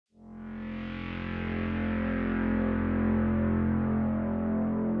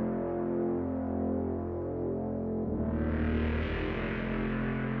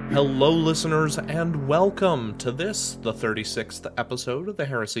Hello, listeners, and welcome to this, the 36th episode of the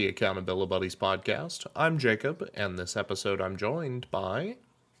Heresy Accountability Buddies podcast. I'm Jacob, and this episode I'm joined by...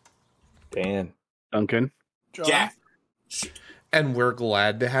 Dan. Duncan. John. Jack. And we're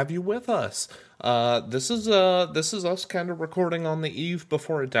glad to have you with us. This is us kind of recording on the eve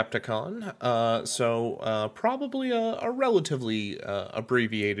before Adepticon, so probably a relatively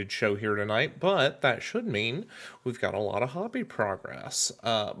abbreviated show here tonight, but that should mean we've got a lot of hobby progress.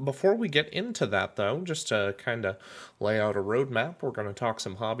 Before we get into that, though, just to kind of lay out a roadmap, we're going to talk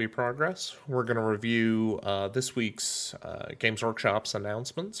some hobby progress. We're going to review this week's Games Workshop's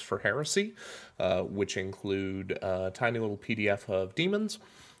announcements for Heresy, which include a tiny little PDF of Demons,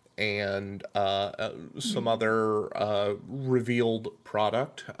 and some other revealed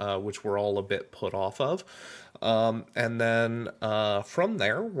product, which we're all a bit put off of. And then from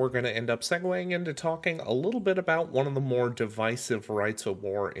there, we're going to end up segueing into talking a little bit about one of the more divisive rites of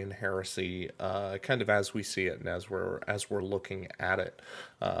war in Heresy, kind of as we see it and as we're looking at it.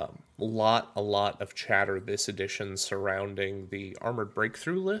 A lot of chatter this edition surrounding the Armored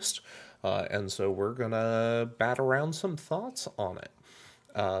Breakthrough list, and so we're going to bat around some thoughts on it.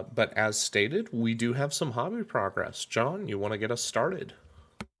 But as stated, we do have some hobby progress. John, you want to get us started?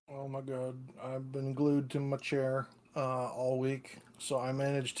 Oh my god, I've been glued to my chair all week, so I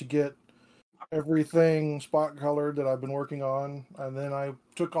managed to get everything spot colored that I've been working on, and then I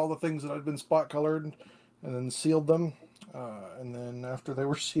took all the things that I'd been spot colored and then sealed them, and then after they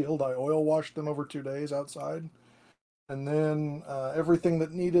were sealed, I oil washed them over 2 days outside. And then everything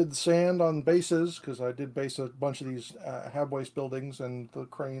that needed sand on bases, because I did base a bunch of these hab-waste buildings and the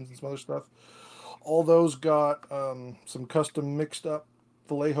cranes and some other stuff, all those got some custom mixed up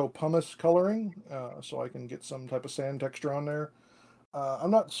Vallejo pumice coloring, so I can get some type of sand texture on there.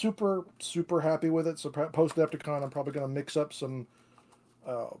 I'm not super happy with it, so post-Adepticon I'm probably going to mix up some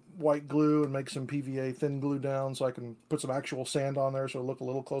white glue and make some PVA thin glue down so I can put some actual sand on there so it'll look a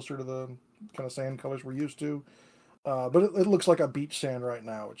little closer to the kind of sand colors we're used to. But it looks like a beach sand right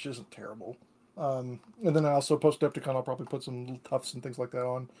now, which isn't terrible. And then I also, post-Adepticon, I'll probably put some little tufts and things like that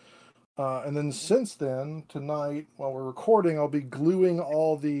on. And then since then, tonight, while we're recording, I'll be gluing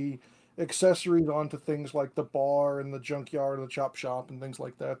all the accessories onto things like the bar and the junkyard and the chop shop and things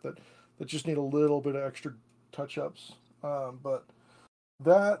like that just need a little bit of extra touch-ups. But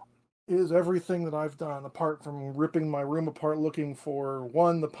that is everything that I've done, apart from ripping my room apart looking for,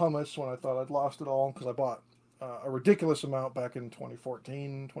 one, the pumice when I thought I'd lost it all, because I bought a ridiculous amount back in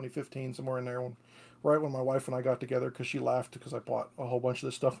 2014, 2015, somewhere in there, right when my wife and I got together, because she laughed because I bought a whole bunch of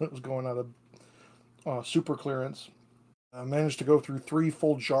this stuff when it was going out of super clearance. I managed to go through 3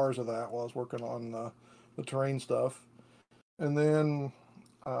 full jars of that while I was working on the terrain stuff. And then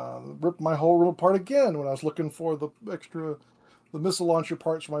ripped my whole room apart again when I was looking for the missile launcher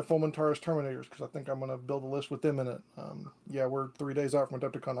parts for my Fomentar's Terminators, because I think I'm going to build a list with them in it. Yeah, we're 3 days out from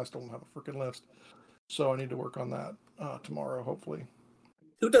Adepticon. I still don't have a freaking list. So I need to work on that tomorrow, hopefully.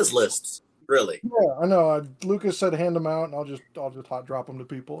 Who does lists? Really? Yeah, I know. Lucas said hand them out, and I'll just hot drop them to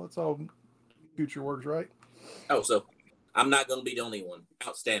people. That's how future works, right? Oh, so I'm not going to be the only one.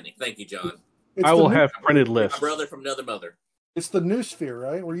 Outstanding. Thank you, John. I will have printed lists. My brother from another mother. It's the new sphere,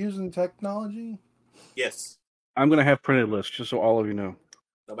 right? We're using technology. Yes. I'm going to have printed lists, just so all of you know.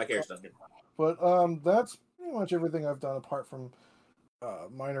 Nobody cares, Duncan. But that's pretty much everything I've done, apart from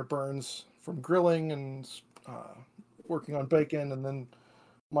minor burns from grilling and working on bacon, and then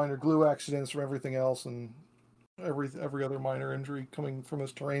minor glue accidents from everything else, and every other minor injury coming from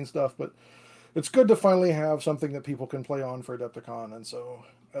this terrain stuff. But it's good to finally have something that people can play on for Adepticon, and so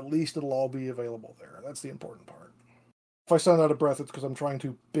at least it'll all be available there. That's the important part. If I sound out of breath, it's because I'm trying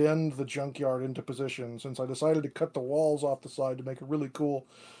to bend the junkyard into position, since I decided to cut the walls off the side to make a really cool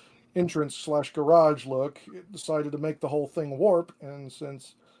entrance/garage look. It decided to make the whole thing warp, and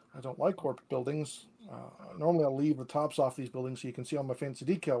since I don't like warped buildings, normally I'll leave the tops off these buildings so you can see all my fancy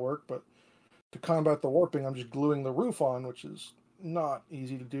decal work, but to combat the warping, I'm just gluing the roof on, which is not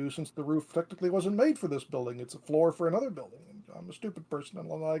easy to do since the roof technically wasn't made for this building. It's a floor for another building. And I'm a stupid person. I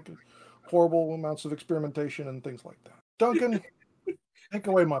don't like horrible amounts of experimentation and things like that. Duncan, take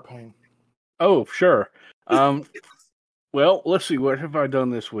away my pain. Oh, sure. Well, let's see. What have I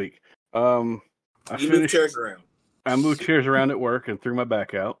done this week? You moved chairs around. I moved chairs around at work and threw my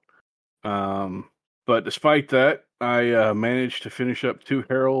back out. But despite that, I managed to finish up 2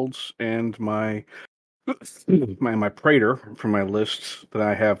 heralds and my praetor from my lists that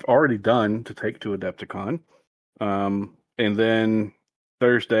I have already done to take to Adepticon. And then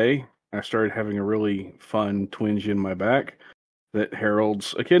Thursday, I started having a really fun twinge in my back that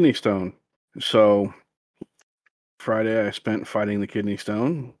heralds a kidney stone. So Friday I spent fighting the kidney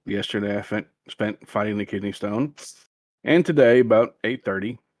stone. Yesterday I spent fighting the kidney stone. And today, about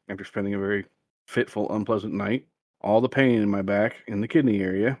 8:30, after spending a very fitful, unpleasant night, all the pain in my back in the kidney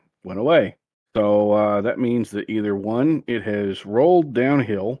area went away. So that means that either one, it has rolled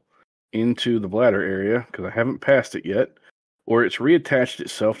downhill into the bladder area, because I haven't passed it yet, or it's reattached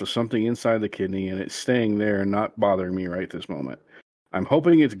itself to something inside the kidney and it's staying there and not bothering me right this moment. I'm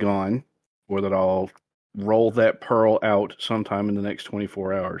hoping it's gone, or that I'll roll that pearl out sometime in the next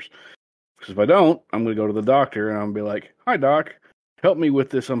 24 hours. Because if I don't, I'm going to go to the doctor and I'll be like, "Hi, doc, help me with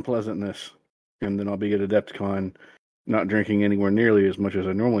this unpleasantness." And then I'll be at Adepticon not drinking anywhere nearly as much as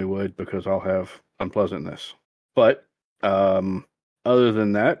I normally would because I'll have unpleasantness. But other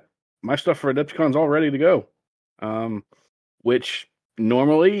than that, my stuff for Adepticon's all ready to go. Which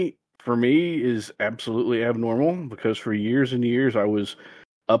normally for me is absolutely abnormal, because for years and years I was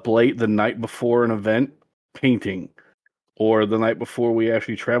up late the night before an event painting, or the night before we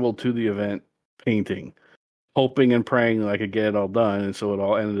actually traveled to the event painting, hoping and praying that I could get it all done, and so it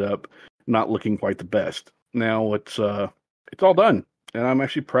all ended up not looking quite the best. Now it's all done, and I'm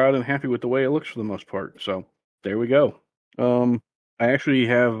actually proud and happy with the way it looks for the most part. So there we go. I actually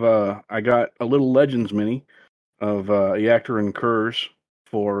have I got a little Legends mini of Eactor and Kurz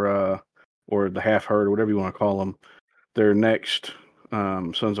for or the half herd, or whatever you want to call them. Their next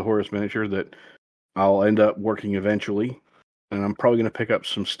Sons of Horus miniature that I'll end up working eventually, and I'm probably going to pick up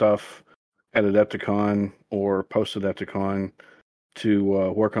some stuff at Adepticon or post Adepticon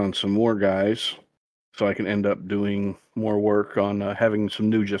to work on some more guys, so I can end up doing more work on having some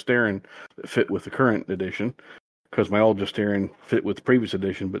new Justarin that fit with the current edition, because my old Justarin fit with the previous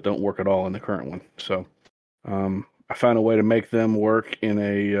edition but don't work at all in the current one. So I found a way to make them work in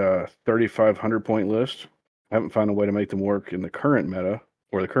a 3,500 point list. I haven't found a way to make them work in the current meta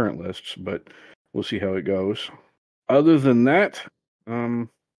or the current lists, but we'll see how it goes. Other than that, I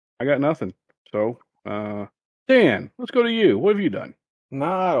got nothing. So, Dan, let's go to you. What have you done?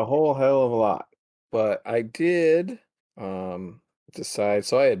 Not a whole hell of a lot, but I did decide.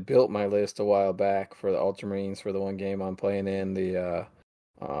 So I had built my list a while back for the Ultramarines for the one game I'm playing in, the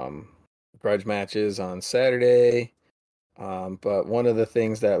grudge matches on Saturday. But one of the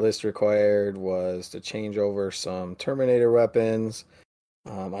things that list required was to change over some Terminator weapons.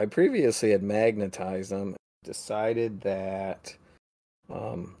 I previously had magnetized them, decided that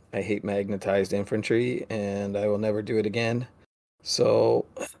I hate magnetized infantry and I will never do it again. So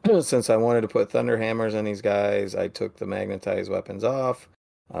since I wanted to put thunder hammers on these guys, I took the magnetized weapons off,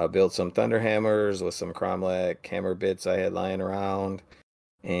 built some thunder hammers with some Cromlech hammer bits I had lying around,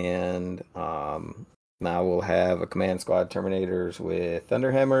 and now we'll have a command squad Terminators with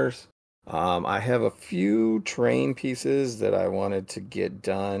thunder hammers. I have a few terrain pieces that I wanted to get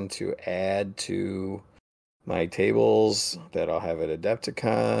done to add to my tables that I'll have at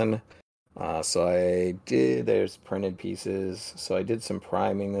Adepticon. So I did, there's printed pieces. So I did some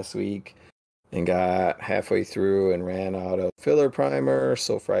priming this week and got halfway through and ran out of filler primer.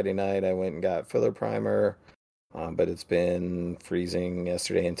 So Friday night I went and got filler primer. But it's been freezing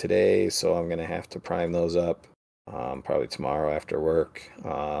yesterday and today, so I'm going to have to prime those up probably tomorrow after work.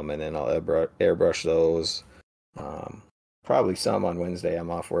 And then I'll airbrush those. Probably some on Wednesday.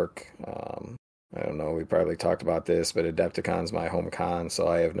 I'm off work. I don't know, we probably talked about this, but Adepticon's my home con, so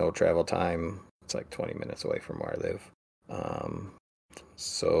I have no travel time. It's like 20 minutes away from where I live.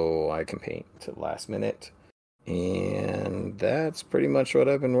 So I can paint to the last minute. And that's pretty much what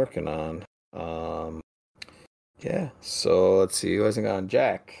I've been working on. Yeah, so let's see, who hasn't gone?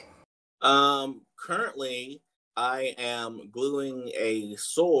 Jack. Currently, I am gluing a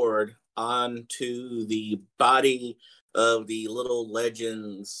sword onto the body of the Little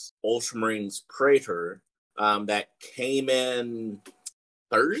Legends Ultramarines Praetor that came in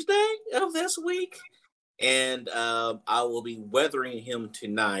Thursday of this week. And I will be weathering him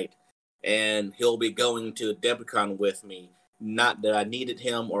tonight, and he'll be going to Adepticon with me. Not that I needed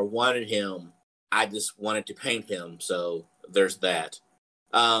him or wanted him. I just wanted to paint him, so there's that.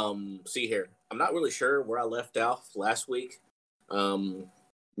 See here, I'm not really sure where I left off last week.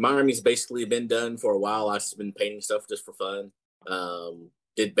 My army's basically been done for a while. I've just been painting stuff just for fun.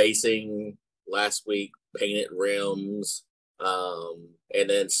 Did basing last week, painted rims, and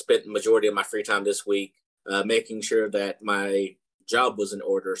then spent the majority of my free time this week making sure that my job was in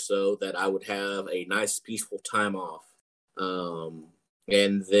order so that I would have a nice, peaceful time off.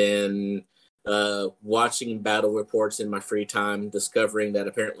 And then watching battle reports in my free time, discovering that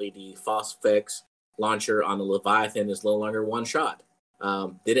apparently the Phosphex launcher on the Leviathan is no longer one shot.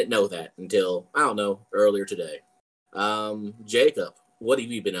 Didn't know that until, I don't know, earlier today. Jacob, what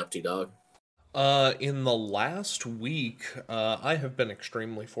have you been up to, dog? In the last week, I have been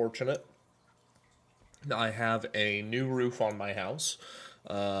extremely fortunate. I have a new roof on my house.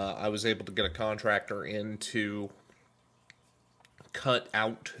 I was able to get a contractor in to cut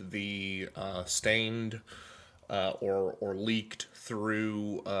out the stained or leaked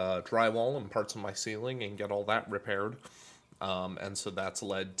through drywall and parts of my ceiling and get all that repaired. And so that's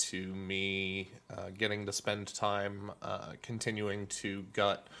led to me getting to spend time continuing to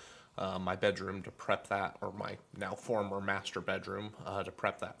gut my bedroom to prep that, or my now former master bedroom to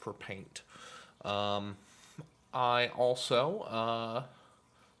prep that for paint. I also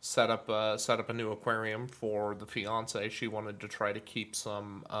set up a new aquarium for the fiance. She wanted to try to keep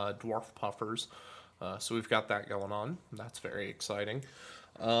some dwarf puffers, so we've got that going on. That's very exciting.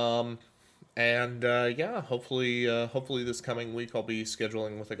 And yeah, hopefully this coming week I'll be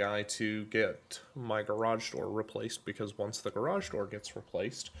scheduling with a guy to get my garage door replaced, because once the garage door gets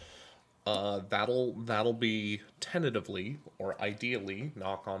replaced, that'll be tentatively, or ideally,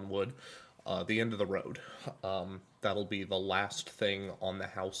 knock on wood, the end of the road. That'll be the last thing on the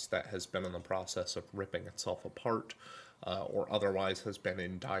house that has been in the process of ripping itself apart, or otherwise has been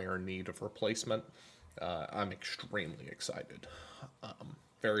in dire need of replacement. I'm extremely excited,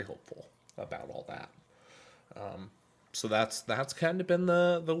 very hopeful about all that. So that's kind of been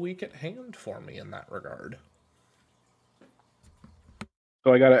the week at hand for me in that regard.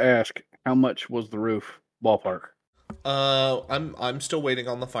 So I got to ask, how much was the roof ballpark? I'm still waiting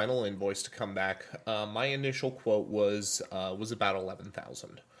on the final invoice to come back. My initial quote was about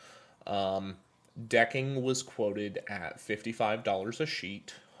 11,000. Decking was quoted at $55 a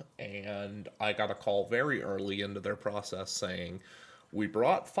sheet, and I got a call very early into their process saying, we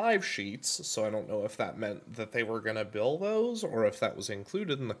brought 5 sheets, so I don't know if that meant that they were going to bill those or if that was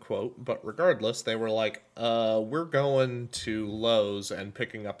included in the quote, but regardless, they were like, we're going to Lowe's and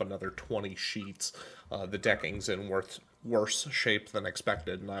picking up another 20 sheets. The decking's in worse shape than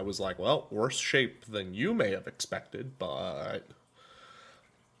expected, and I was like, well, worse shape than you may have expected, but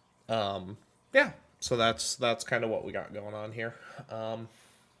yeah, so that's kind of what we got going on here.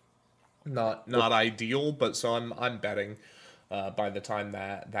 Not ideal, but so I'm betting by the time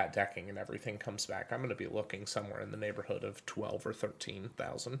that decking and everything comes back, I'm going to be looking somewhere in the neighborhood of 12 or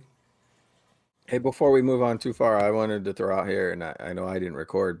 13,000. Hey, before we move on too far, I wanted to throw out here, and I know I didn't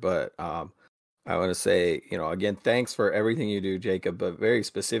record, but I want to say, again, thanks for everything you do, Jacob, but very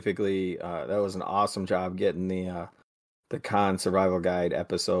specifically, that was an awesome job getting the Con Survival Guide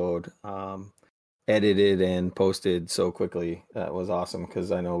episode edited and posted so quickly. That was awesome,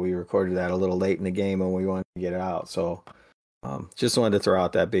 because I know we recorded that a little late in the game and we wanted to get it out. So just wanted to throw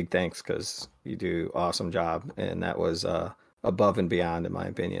out that big thanks, because you do awesome job, and that was above and beyond, in my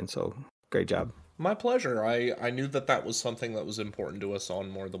opinion. So great job. My pleasure. I knew that was something that was important to us on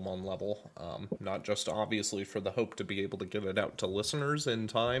more than one level. Not just obviously for the hope to be able to get it out to listeners in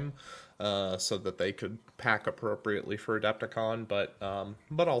time, so that they could pack appropriately for Adepticon,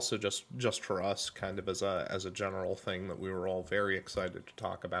 but also just for us, kind of as a general thing that we were all very excited to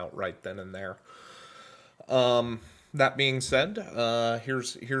talk about right then and there. That being said,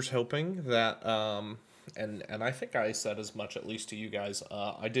 here's hoping that, and I think I said as much, at least to you guys,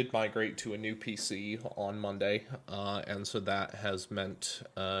 I did migrate to a new PC on Monday, and so that has meant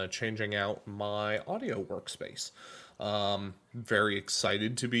changing out my audio workspace. Very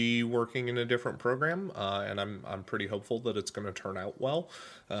excited to be working in a different program, and I'm pretty hopeful that it's going to turn out well,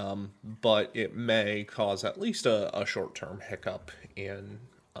 but it may cause at least a short-term hiccup in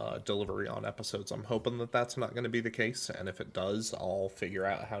delivery on episodes. I'm hoping that that's not going to be the case, and if it does, I'll figure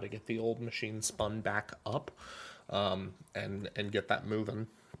out how to get the old machine spun back up, and get that moving,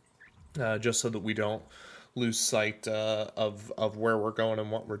 just so that we don't lose sight of where we're going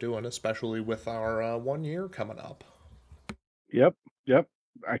and what we're doing, especially with our 1 year coming up. Yep.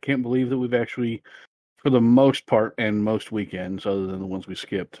 I can't believe that we've actually, for the most part and most weekends, other than the ones we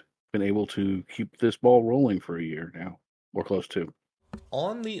skipped, been able to keep this ball rolling for a year now, or close to.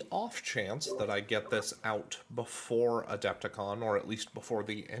 On the off chance that I get this out before Adepticon, or at least before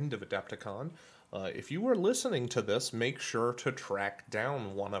the end of Adepticon, if you are listening to this, make sure to track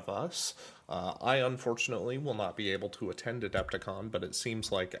down one of us. I unfortunately will not be able to attend Adepticon, but it seems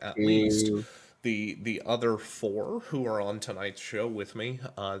like at least the other 4 who are on tonight's show with me,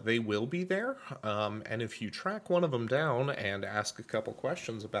 they will be there. And if you track one of them down and ask a couple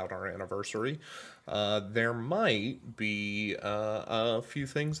questions about our anniversary, there might be a few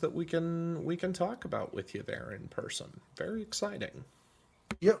things that we can talk about with you there in person. Very exciting.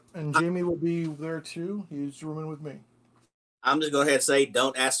 Yep, and Jamie will be there too. He's rooming with me. I'm just going to go ahead and say,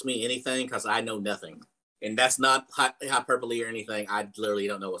 don't ask me anything, because I know nothing. And that's not hyperbole or anything. I literally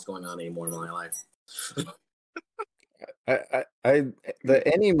don't know what's going on anymore in my life. The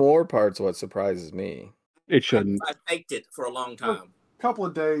anymore part's what surprises me. It shouldn't. I faked it for a long time. A couple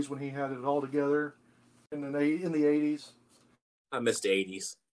of days when he had it all together in the 80s. I missed the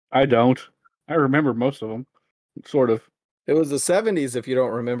 80s. I don't. I remember most of them, sort of. It was the 70s. If you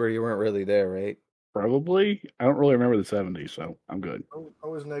don't remember, you weren't really there, right? Probably. I don't really remember the 70s, so I'm good. I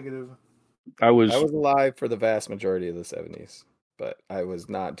was negative. I was alive for the vast majority of the 70s, but I was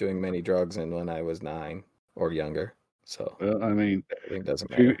not doing many drugs when I was 9 or younger. So I mean, it doesn't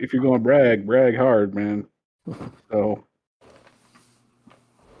matter. if you're going to brag hard, man. So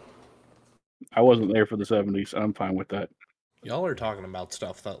I wasn't there for the 70s. I'm fine with that. Y'all are talking about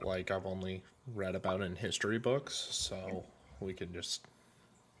stuff that like I've only read about in history books, so we can just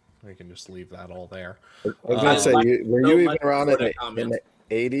leave that all there. I was gonna say, were you even around in the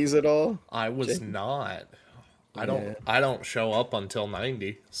 80s at all? I was not. I don't show up until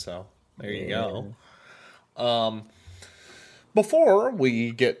 90, so there you go. Before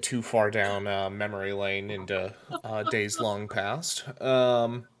we get too far down memory lane into days long past,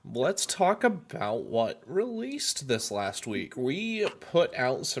 let's talk about what released this last week. We put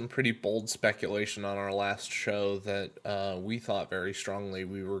out some pretty bold speculation on our last show that we thought very strongly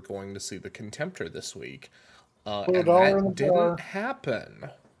we were going to see the Contemptor this week. And that didn't happen.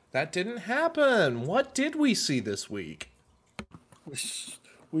 That didn't happen. What did we see this week?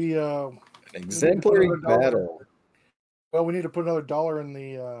 We An exemplary battle. Well, we need to put another $1 in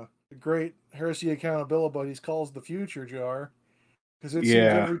the great Heresy Accountability Buddies calls the future jar. Because it seems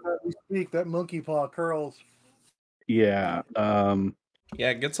every time we speak, that monkey paw curls. Yeah. Yeah,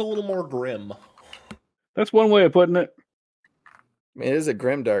 it gets a little more grim. That's one way of putting it. I mean, it is a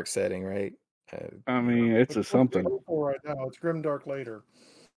grimdark setting, right? I mean, it's a something. Right now, it's grimdark later.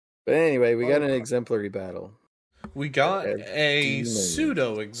 But anyway, we got an exemplary battle. We got a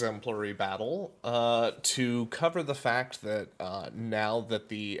pseudo-exemplary battle to cover the fact that now that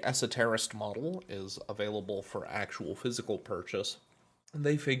the Esoterist model is available for actual physical purchase,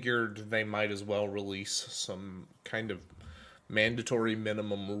 they figured they might as well release some kind of mandatory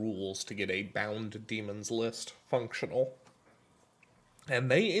minimum rules to get a bound demons list functional. And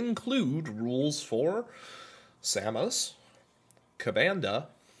they include rules for Samus, Kabanda,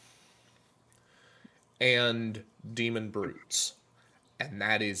 and demon brutes, and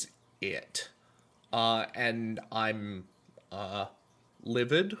that is it. And I'm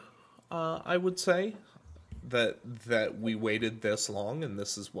livid, I would say, that we waited this long and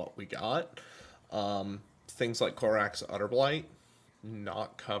this is what we got. Things like Korax Utterblight,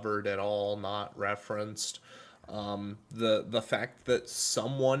 not covered at all, not referenced. The fact that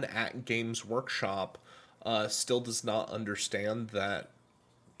someone at Games Workshop still does not understand that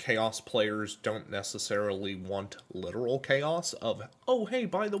Chaos players don't necessarily want literal chaos of, oh, hey,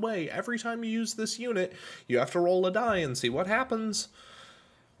 by the way, every time you use this unit, you have to roll a die and see what happens.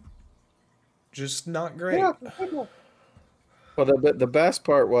 Just not great. Yeah. Well, the best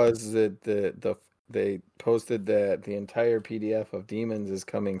part was that they posted that the entire PDF of Demons is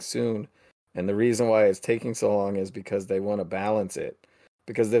coming soon, and the reason why it's taking so long is because they want to balance it,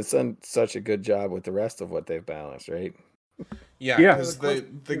 because they've done such a good job with the rest of what they've balanced, right? Yeah, because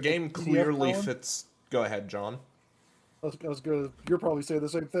the game clearly fits. Go ahead, John. I was going to. You'll probably say the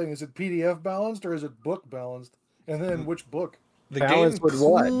same thing. Is it PDF balanced or is it book balanced? And then which book? The balance game with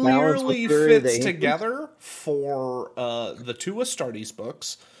what? clearly Balance with fits together for the two Astartes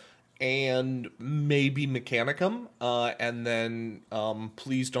books and maybe Mechanicum. And then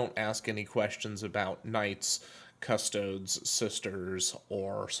please don't ask any questions about Knights, Custodes, Sisters,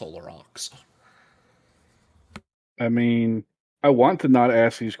 or Solar Ox. I mean, I want to not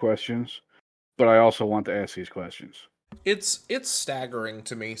ask these questions, but I also want to ask these questions. It's staggering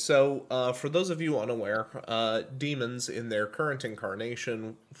to me. So, for those of you unaware, demons in their current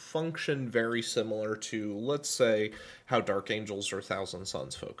incarnation function very similar to, let's say, how Dark Angels or Thousand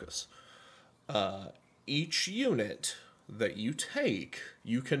Suns focus. Each unit that you take,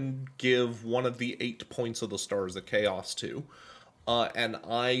 you can give one of the 8 points of the Stars of Chaos to. And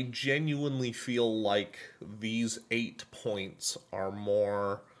I genuinely feel like these 8 points are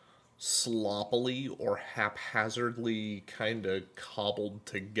more sloppily or haphazardly kind of cobbled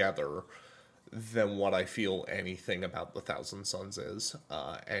together than what I feel anything about the Thousand Suns is.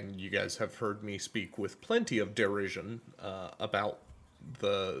 And you guys have heard me speak with plenty of derision about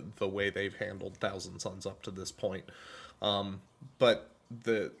the way they've handled Thousand Suns up to this point. But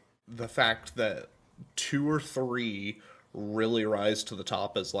the fact that 2 or 3 really rise to the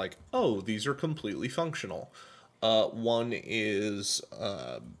top as like, oh, these are completely functional. One is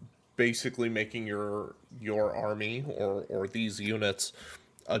basically making your army or these units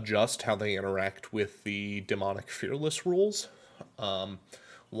adjust how they interact with the demonic fearless rules.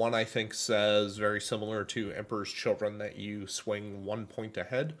 One I think says, very similar to Emperor's Children, that you swing 1 point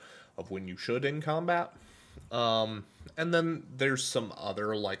ahead of when you should in combat. And then there's some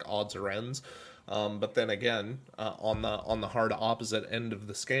other like odds or ends. But then again, on the hard opposite end of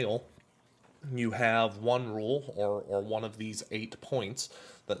the scale, you have one rule or one of these 8 points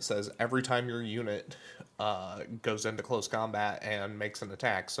that says every time your unit goes into close combat and makes an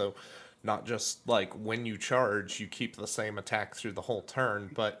attack. So not just like when you charge, you keep the same attack through the whole turn,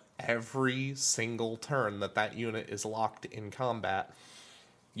 but every single turn that unit is locked in combat,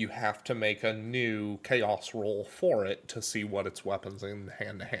 you have to make a new chaos roll for it to see what its weapons in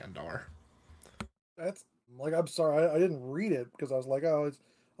hand-to-hand are. That's like, I'm sorry, I didn't read it because I was like, oh,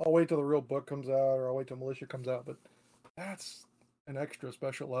 I'll wait till the real book comes out, or I'll wait till Militia comes out. But that's an extra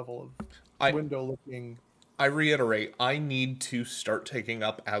special level of window looking. I reiterate, I need to start taking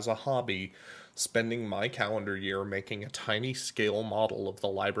up as a hobby, spending my calendar year making a tiny scale model of the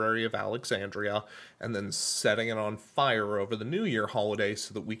Library of Alexandria and then setting it on fire over the New Year holiday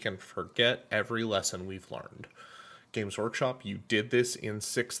so that we can forget every lesson we've learned. Games Workshop, you did this in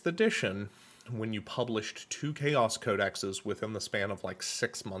 6th edition when you published 2 Chaos Codexes within the span of like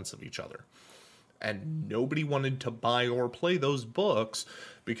 6 months of each other. And nobody wanted to buy or play those books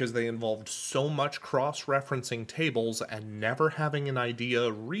because they involved so much cross-referencing tables and never having an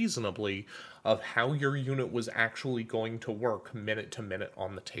idea reasonably of how your unit was actually going to work minute to minute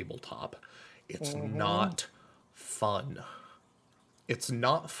on the tabletop. It's not fun. It's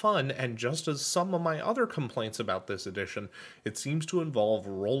not fun, and just as some of my other complaints about this edition, it seems to involve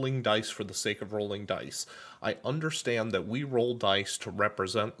rolling dice for the sake of rolling dice. I understand that we roll dice to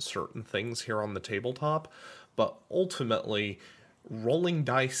represent certain things here on the tabletop, but ultimately, rolling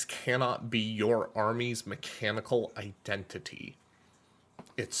dice cannot be your army's mechanical identity.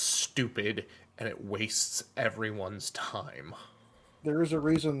 It's stupid, and it wastes everyone's time. There is a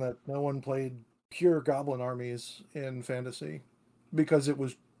reason that no one played pure goblin armies in fantasy. Because it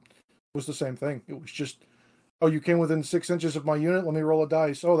was the same thing. It was just, oh, you came within 6 inches of my unit, let me roll a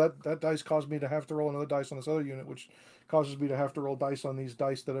dice. Oh, that dice caused me to have to roll another dice on this other unit, which causes me to have to roll dice on these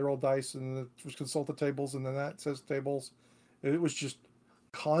dice that I roll dice, and it was consult the tables, and then that says tables. It was just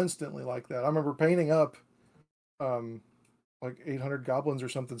constantly like that. I remember painting up like 800 goblins or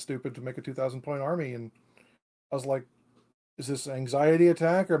something stupid to make a 2,000 point army, and I was like, is this an anxiety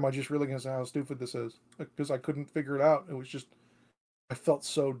attack, or am I just really going to say how stupid this is? Because I couldn't figure it out. It was just, I felt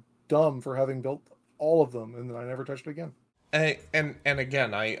so dumb for having built all of them, and then I never touched it again. And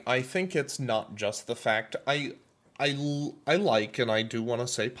again, I think it's not just the fact I like, and I do want to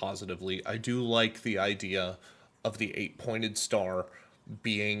say positively, I do like the idea of the 8-pointed star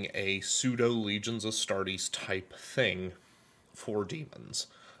being a pseudo Legions Astartes type thing for demons.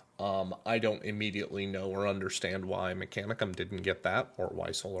 I don't immediately know or understand why Mechanicum didn't get that, or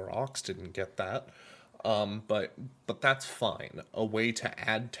why Solar Ox didn't get that. But that's fine. A way to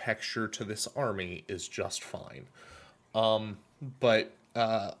add texture to this army is just fine. But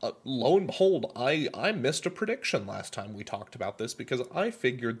lo and behold, I missed a prediction last time we talked about this because I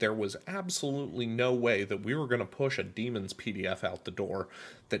figured there was absolutely no way that we were going to push a Demons PDF out the door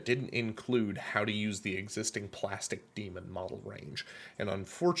that didn't include how to use the existing plastic demon model range. And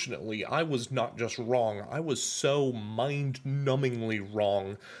unfortunately, I was not just wrong, I was so mind-numbingly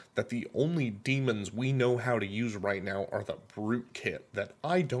wrong that the only demons we know how to use right now are the Brute Kit that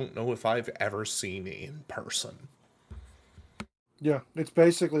I don't know if I've ever seen in person. Yeah, it's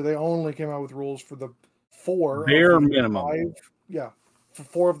basically they only came out with rules for the 4 bare of the minimum. 5, yeah, for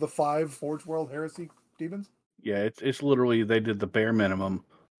 4 of the 5 Forge World Heresy demons. Yeah, it's literally they did the bare minimum,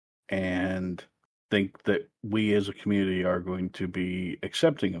 and think that we as a community are going to be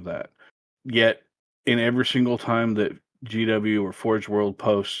accepting of that. Yet, in every single time that GW or Forge World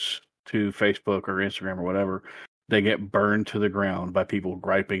posts to Facebook or Instagram or whatever, they get burned to the ground by people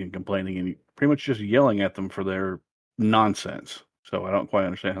griping and complaining and pretty much just yelling at them for their nonsense. So I don't quite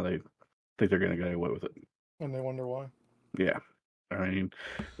understand how they think they're going to get away with it. And they wonder why. Yeah. I mean,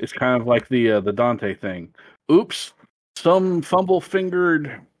 it's kind of like the Dante thing. Oops, some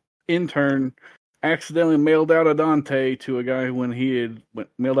fumble-fingered intern accidentally mailed out a Dante to a guy when he had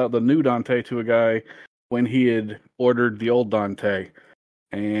mailed out the new Dante to a guy when he had ordered the old Dante.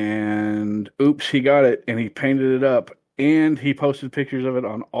 And oops, he got it, and he painted it up, and he posted pictures of it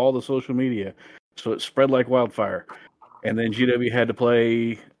on all the social media. So it spread like wildfire. And then GW had to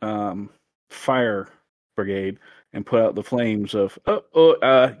play Fire Brigade and put out the flames of,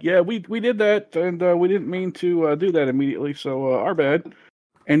 yeah, we did that, and we didn't mean to do that immediately, so our bad.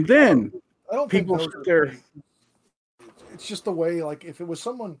 And then I don't think people those sit are there. fake. It's just the way, like, if it was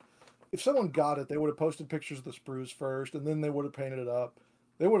someone, if someone got it, they would have posted pictures of the sprues first, and then they would have painted it up.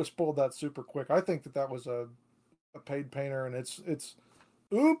 They would have spoiled that super quick. I think that was a paid painter, and it's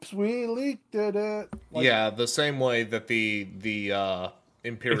oops, we leaked it. Like, Yeah, the same way that the It's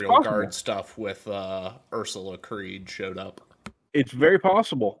Imperial possible. Guard stuff with Ursula Creed showed up. It's very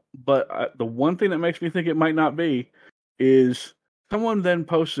possible, but the one thing that makes me think it might not be is someone then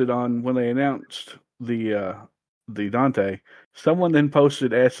posted on when they announced the Dante. Someone then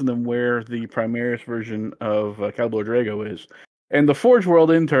posted asking them where the Primaris version of Cowboy Drago is, and the Forge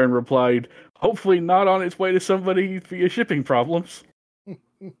World intern replied, "Hopefully not on its way to somebody via shipping problems."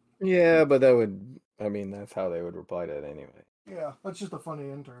 Yeah, but that's how they would reply to it anyway. yeah, that's just a funny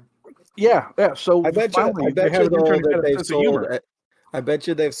intern. Yeah. So I bet finally, they you have an though intern who that had a they've sense of sold. humor. I bet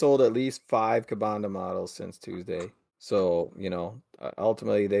you they've sold at least 5 Kabanda models since Tuesday. So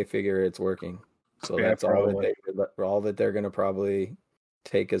ultimately they figure it's working. So Yeah, that's probably. all that they're gonna probably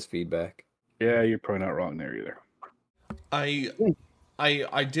take as feedback. Yeah, you're probably not wrong there either.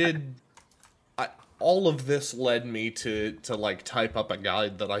 I did. All of this led me to like type up a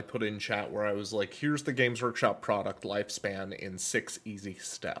guide that I put in chat where I was like, here's the Games Workshop product lifespan in 6 easy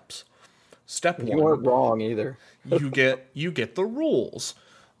steps. Step You 1, weren't wrong either. you get the rules.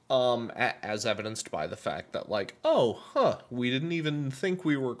 As evidenced by the fact that, like, we didn't even think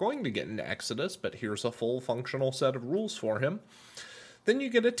we were going to get into Exodus, but here's a full functional set of rules for him. Then you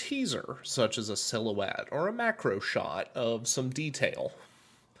get a teaser, such as a silhouette or a macro shot of some detail.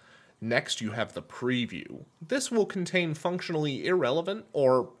 Next, you have the preview. This will contain functionally irrelevant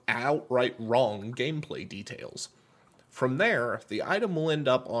or outright wrong gameplay details. From there, the item will end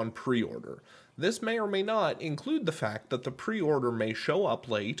up on pre-order. This may or may not include the fact that the pre-order may show up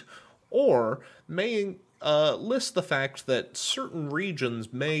late, or may list the fact that certain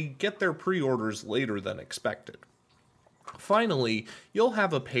regions may get their pre-orders later than expected. Finally, you'll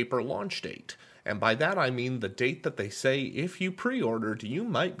have a paper launch date, and by that I mean the date that they say if you pre-ordered, you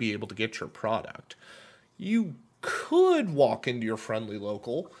might be able to get your product. You could walk into your friendly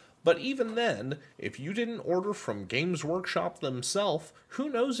local, but even then, if you didn't order from Games Workshop themselves, who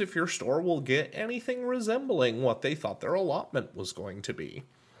knows if your store will get anything resembling what they thought their allotment was going to be.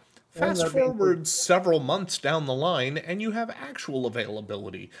 Fast forward several months down the line, and you have actual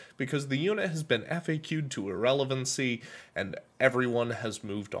availability, because the unit has been FAQ'd to irrelevancy, and everyone has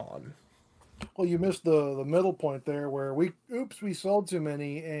moved on. Well, you missed the middle point there where we sold too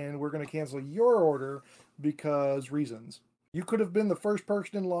many and we're going to cancel your order because reasons. You could have been the first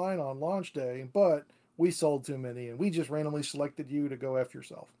person in line on launch day, but we sold too many and we just randomly selected you to go F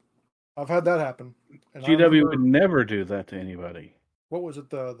yourself. I've had that happen. And GW would never do that to anybody. What was it,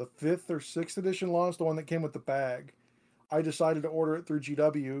 the 5th or 6th edition launch, the one that came with the bag? I decided to order it through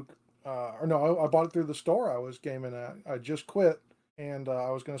GW. I bought it through the store I was gaming at. I just quit, and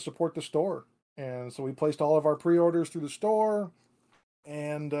I was going to support the store. And so we placed all of our pre-orders through the store,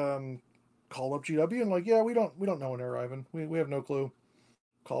 and called up GW and like, yeah, we don't know when they're arriving. We have no clue.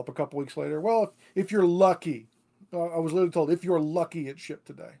 Call up a couple weeks later. Well, if you're lucky, I was literally told, if you're lucky, it shipped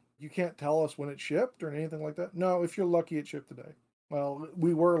today. You can't tell us when it shipped or anything like that. No, if you're lucky, it shipped today. Well,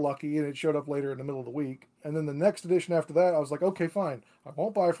 we were lucky, and it showed up later in the middle of the week. And then the next edition after that, I was like, okay, fine. I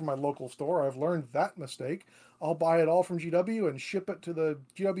won't buy it from my local store. I've learned that mistake. I'll buy it all from GW and ship it to the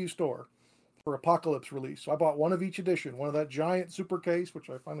GW store for Apocalypse release. So I bought one of each edition, one of that giant super case, which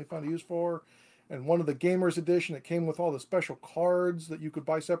I finally found a use for, and one of the Gamers edition that came with all the special cards that you could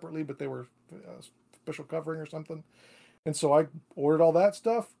buy separately, but they were special covering or something. And so I ordered all that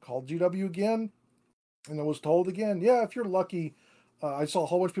stuff, called GW again, and I was told again, yeah, if you're lucky. I saw a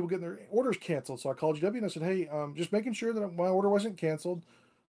whole bunch of people getting their orders canceled. So I called GW and I said, hey, just making sure that my order wasn't canceled.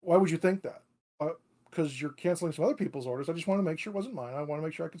 Why would you think that? Because you're canceling some other people's orders. I just want to make sure it wasn't mine. I want to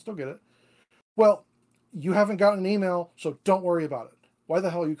make sure I can still get it. Well, you haven't gotten an email, so don't worry about it. Why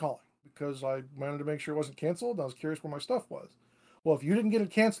the hell are you calling? Because I wanted to make sure it wasn't canceled. And I was curious where my stuff was. Well, if you didn't get a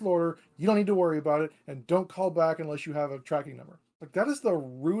canceled order, you don't need to worry about it. And don't call back unless you have a tracking number. Like, that is the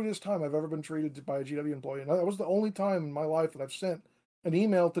rudest time I've ever been treated by a GW employee. And that was the only time in my life that I've sent an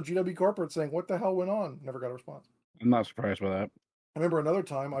email to GW Corporate saying, what the hell went on? Never got a response. I'm not surprised by that. I remember another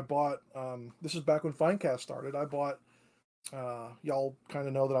time I bought, this is back when Finecast started, I bought, y'all kind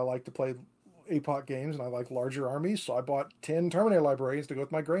of know that I like to play APOC games and I like larger armies, so I bought 10 Terminator Librarians to go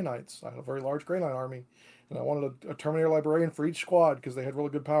with my Grey Knights. I had a very large Grey Knight army, and I wanted a Terminator Librarian for each squad because they had really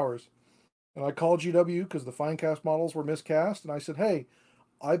good powers. And I called GW because the Finecast models were miscast, and I said, hey,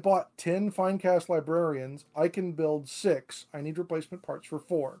 I bought 10 Finecast Librarians. I can build 6. I need replacement parts for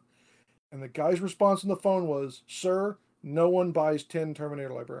 4. And the guy's response on the phone was, sir, no one buys 10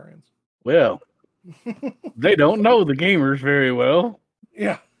 Terminator Librarians. Well, they don't know the gamers very well.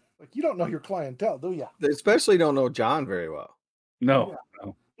 Yeah. Like, you don't know your clientele, do you? They especially don't know John very well. No.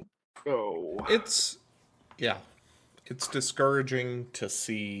 Oh. It's discouraging to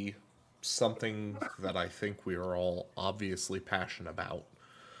see something that I think we are all obviously passionate about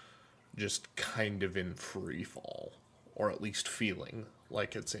just kind of in free fall, or at least feeling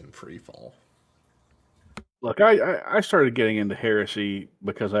like it's in free fall. Look, I started getting into Heresy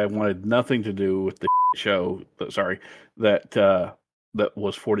because I wanted nothing to do with the show. That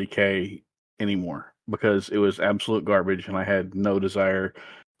was 40K anymore, because it was absolute garbage, and I had no desire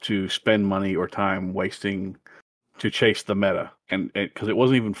to spend money or time wasting to chase the meta, and because it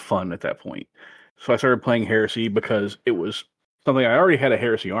wasn't even fun at that point. So I started playing Heresy because it was something. I already had a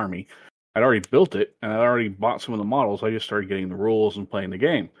Heresy army. I'd already built it, and I'd already bought some of the models. I just started getting the rules and playing the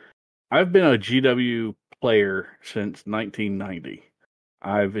game. I've been a GW player since 1990.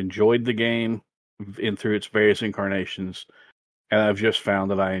 I've enjoyed the game in through its various incarnations, and I've just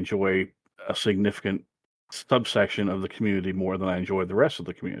found that I enjoy a significant subsection of the community more than I enjoy the rest of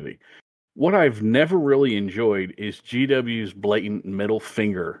the community. What I've never really enjoyed is GW's blatant middle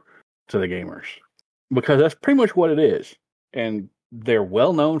finger to the gamers, because that's pretty much what it is. And they're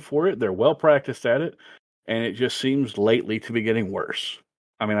well known for it. They're well practiced at it. And it just seems lately to be getting worse.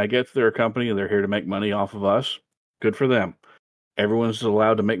 I mean, I get they're a company and they're here to make money off of us. Good for them. Everyone's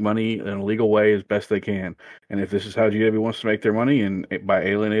allowed to make money in a legal way as best they can. And if this is how GW wants to make their money, and by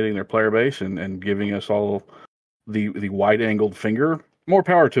alienating their player base and giving us all the wide-angled finger, more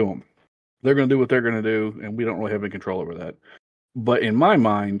power to them. They're going to do what they're going to do, and we don't really have any control over that. But in my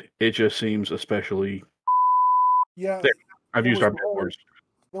mind, it just seems especially... Yeah. There. I've used our bad words.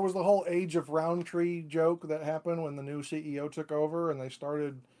 There was the whole Age of Roundtree joke that happened when the new CEO took over, and they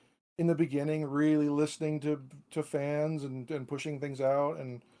started, in the beginning, really listening to fans and pushing things out,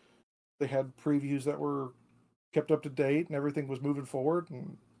 and they had previews that were kept up to date, and everything was moving forward,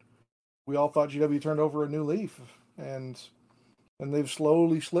 and we all thought GW turned over a new leaf, and they've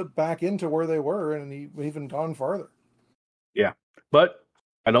slowly slipped back into where they were, and even gone farther. Yeah, but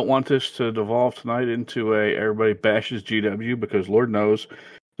I don't want this to devolve tonight into a everybody bashes GW, because Lord knows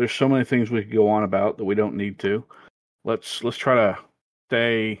there's so many things we could go on about that we don't need to. Let's try to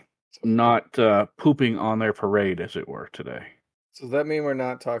stay not pooping on their parade, as it were, today. So does that mean we're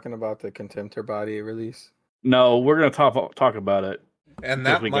not talking about the Contemptor body release? No, we're going to talk about it. And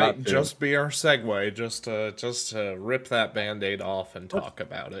that might just be our segue, just to rip that Band-Aid off and talk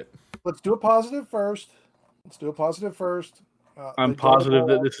about it. Let's do a positive first. I'm positive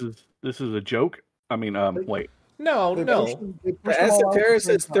that this is a joke. I mean, wait. No. The Esoterrus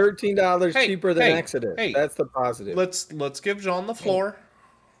is $13 cheaper than Exodus. That's the positive. Let's give John the floor.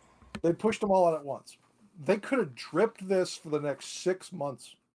 They pushed them all out at once. They could have dripped this for the next 6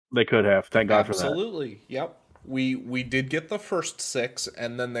 months. They could have. Thank God for that. Absolutely. Yep. We did get the first 6,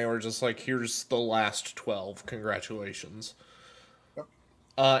 and then they were just like, here's the last 12. Congratulations. Yep.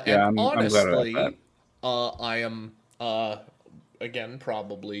 And honestly, I'm glad about that. I am, again,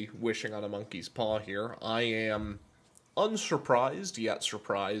 probably wishing on a monkey's paw here. I am unsurprised, yet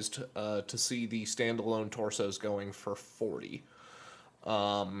surprised, to see the standalone torsos going for 40.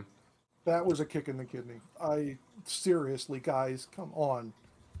 That was a kick in the kidney. Seriously, guys, come on.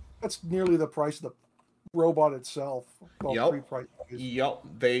 That's nearly the price of the robot itself. Yep.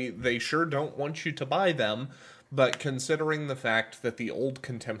 They sure don't want you to buy them, but considering the fact that the old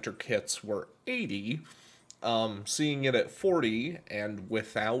Contemptor kits were $80, seeing it at $40 and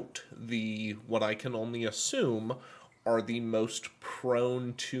without the, what I can only assume are the most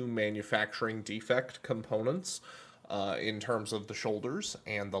prone to manufacturing defect components, in terms of the shoulders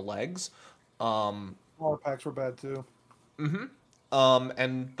and the legs. Power packs were bad too. Mm-hmm.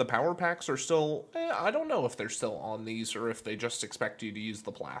 And the power packs are still, I don't know if they're still on these or if they just expect you to use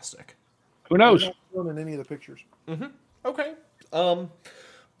the plastic. Who knows? They're not shown in any of the pictures. Mm-hmm. Okay.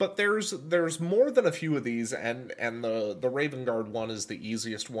 But there's more than a few of these, and the Raven Guard one is the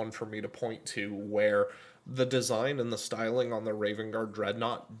easiest one for me to point to, where the design and the styling on the Raven Guard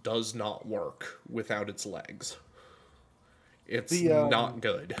Dreadnought does not work without its legs. It's not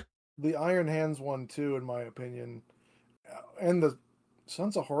good. The Iron Hands one too, in my opinion, and the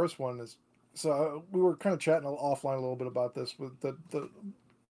Sons of Horus one is. So we were kind of chatting offline a little bit about this. With the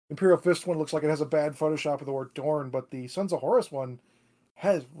Imperial Fist one looks like it has a bad Photoshop of the word Dorn, but the Sons of Horus one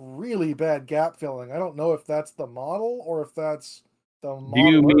has really bad gap filling. I don't know if that's the model or if that's the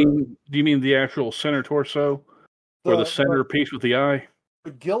model. Do you mean the actual center torso, or the center piece with the eye?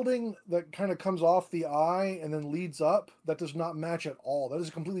 The gilding that kind of comes off the eye and then leads up, that does not match at all. That is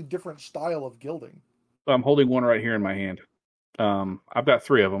a completely different style of gilding. I'm holding one right here in my hand. I've got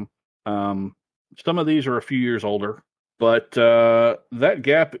 3 of them. Some of these are a few years older, but that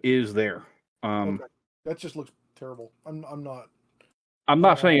gap is there. Okay. That just looks terrible. I'm not. I'm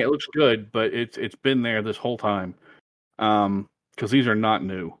not saying it looks good, but it's been there this whole time. Because these are not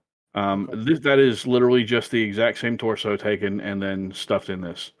new. That is literally just the exact same torso taken and then stuffed in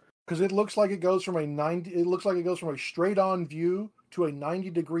this. Because it looks like it goes from a straight on view to a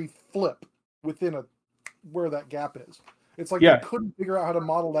 90-degree flip within where that gap is. It's like they couldn't figure out how to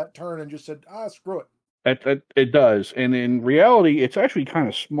model that turn and just said, screw it. It does, and in reality, it's actually kind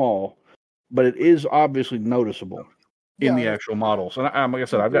of small, but it is obviously noticeable in the actual models. And like I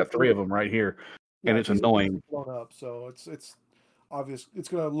said, I've got 3 of them right here, and it's annoying. Blown up, so it's obvious. It's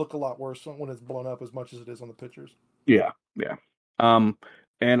going to look a lot worse when it's blown up as much as it is on the pictures. Yeah.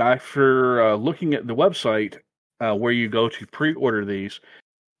 And after looking at the website where you go to pre-order these,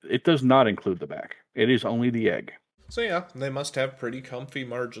 it does not include the back. It is only the egg. So yeah, they must have pretty comfy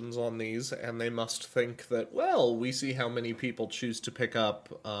margins on these, and they must think that, well, we see how many people choose to pick up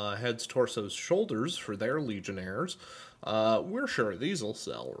heads, torsos, shoulders for their Legionnaires. We're sure these will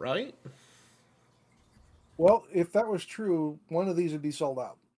sell, right? Well, if that was true, one of these would be sold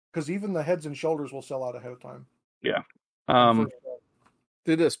out. Because even the heads and shoulders will sell out ahead of time. Yeah.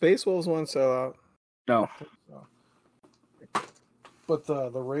 Did the Space Wolves one sell out? No. But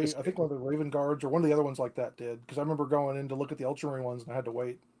I think one of the Raven Guards or one of the other ones like that did. Because I remember going in to look at the Ultramarine ones and I had to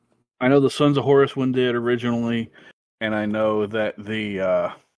wait. I know the Sons of Horus one did originally, and I know that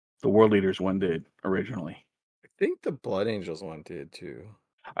the World Leaders one did originally. I think the Blood Angels one did too.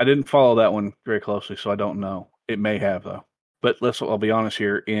 I didn't follow that one very closely, so I don't know. It may have, though. But I'll be honest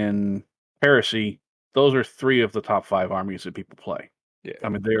here. In Heresy, those are 3 of the top 5 armies that people play. Yeah. I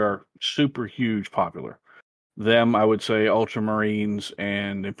mean, they are super huge popular. Them, I would say, Ultramarines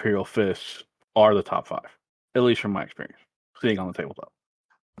and Imperial Fists are the top 5, at least from my experience, seeing on the tabletop.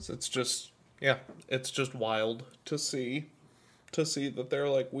 So it's just wild to see that they're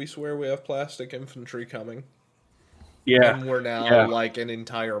like, we swear we have plastic infantry coming. Yeah. And we're now like an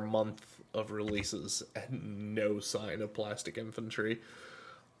entire month of releases and no sign of plastic infantry.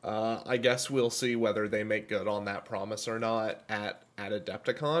 I guess we'll see whether they make good on that promise or not at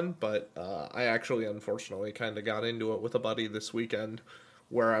Adepticon, but I actually unfortunately kind of got into it with a buddy this weekend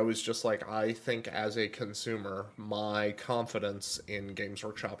where I was just like, I think as a consumer, my confidence in Games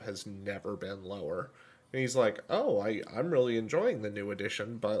Workshop has never been lower. And he's like, oh, I'm really enjoying the new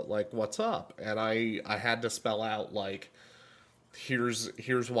edition, but like, what's up? And I had to spell out like, here's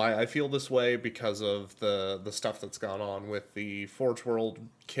why I feel this way because of the stuff that's gone on with the Forge World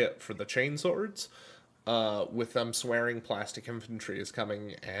kit for the chainswords, with them swearing plastic infantry is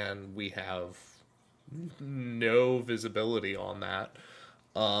coming, and we have no visibility on that.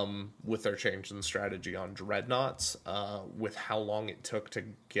 With their change in strategy on dreadnoughts, with how long it took to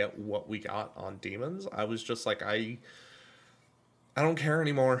get what we got on demons, I was just like, I don't care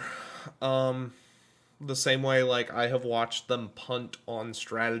anymore. The same way, like, I have watched them punt on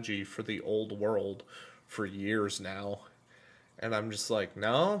strategy for the old world for years now, and I'm just like,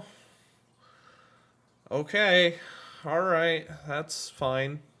 no? Okay, alright, that's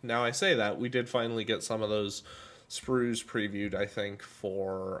fine. Now I say that, we did finally get some of those sprues previewed, I think,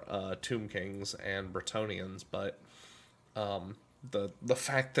 for Tomb Kings and Bretonians, but the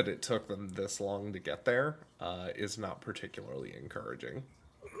fact that it took them this long to get there is not particularly encouraging.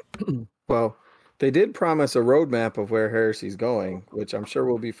 Well, they did promise a roadmap of where Heresy's going, which I'm sure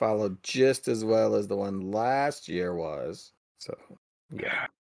will be followed just as well as the one last year was. So, yeah.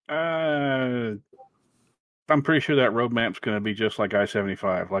 I'm pretty sure that roadmap's going to be just like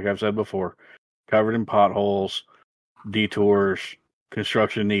I-75, like I've said before, covered in potholes, detours,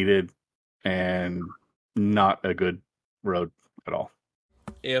 construction needed, and not a good road at all.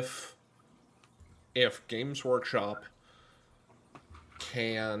 If Games Workshop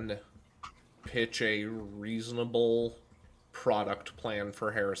can pitch a reasonable product plan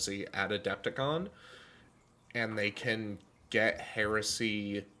for Heresy at Adepticon, and they can get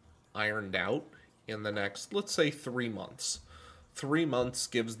Heresy ironed out in the next, let's say, 3 months. 3 months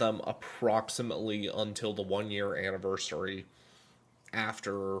gives them approximately until the 1-year anniversary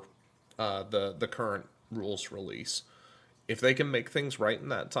after the current rules release. If they can make things right in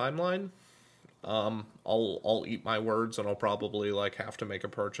that timeline, I'll eat my words, and I'll probably like have to make a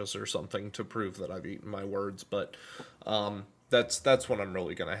purchase or something to prove that I've eaten my words. But that's what I'm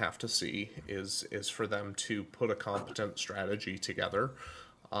really gonna have to see is for them to put a competent strategy together,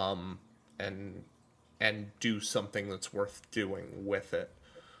 and do something that's worth doing with it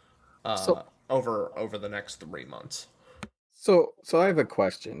over the next 3 months. So I have a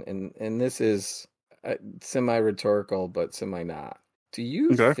question, and this is, semi-rhetorical, but semi-not. Do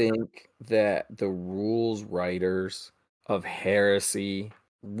you Okay. think that the rules writers of Heresy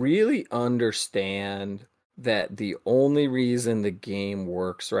really understand that the only reason the game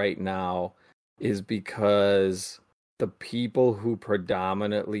works right now is because the people who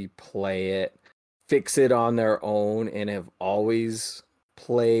predominantly play it fix it on their own and have always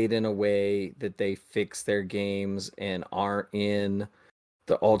played in a way that they fix their games and aren't in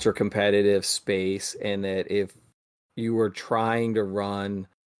the ultra competitive space, and that if you were trying to run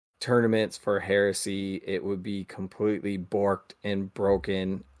tournaments for Heresy, it would be completely borked and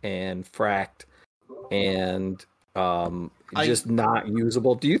broken and fracked and just not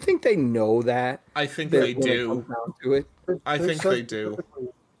usable? Do you think they know that? I think That they when it do. comes down to it? I They've think said they do.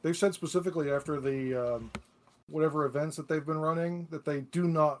 They've said specifically after the whatever events that they've been running that they do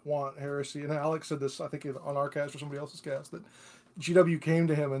not want Heresy. And Alex said this, I think, on our cast or somebody else's cast, that GW came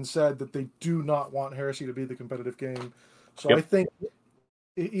to him and said that they do not want Heresy to be the competitive game. So Yep. I think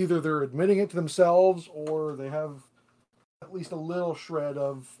either they're admitting it to themselves or they have at least a little shred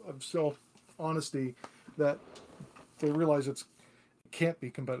of self-honesty that they realize it can't be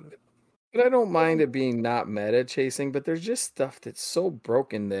competitive. But I don't mind it being not meta chasing, but there's just stuff that's so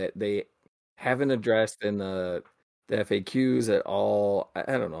broken that they haven't addressed in the FAQs at all.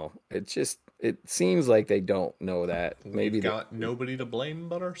 I don't know. It seems like they don't know that. Maybe We've got nobody to blame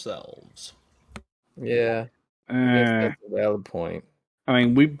but ourselves. yeah. I guess that's a valid point. I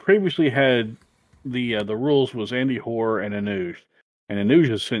mean, we previously had the rules was Andy Hoare and Anuj. And Anuj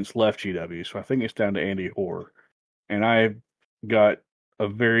has since left GW, so I think it's down to Andy Hoare. And I got a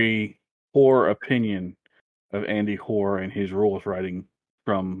very poor opinion of Andy Hoare and his rules writing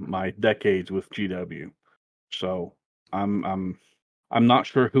from my decades with GW. So I'm not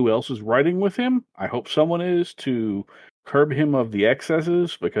sure who else is writing with him. I hope someone is to curb him of the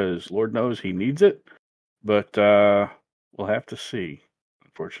excesses, because Lord knows he needs it. But we'll have to see,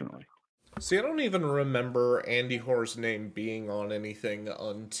 unfortunately. See, I don't even remember Andy Hoare's name being on anything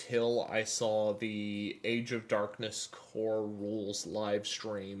until I saw the Age of Darkness Core Rules live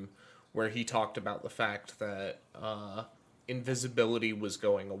stream, where he talked about the fact that invisibility was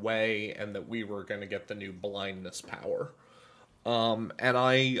going away and that we were going to get the new blindness power. And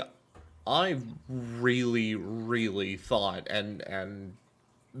I really, really thought, and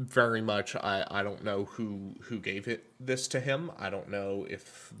very much, I don't know who gave this to him. I don't know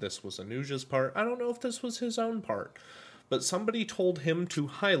if this was Anuja's part. I don't know if this was his own part. But somebody told him to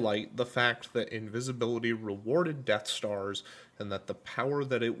highlight the fact that invisibility rewarded Death Stars and that the power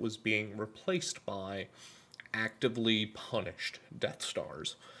that it was being replaced by actively punished Death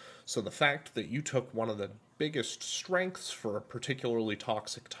Stars. So the fact that you took one of the biggest strengths for a particularly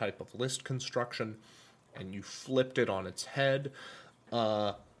toxic type of list construction and you flipped it on its head,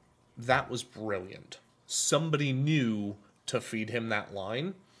 that was brilliant. Somebody knew to feed him that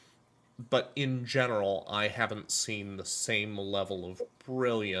line, but in general, I haven't seen the same level of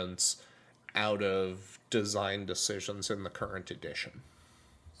brilliance out of design decisions in the current edition.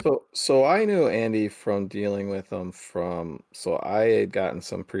 So I knew Andy from dealing with him so I had gotten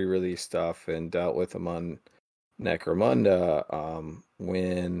some pre-release stuff and dealt with him on Necromunda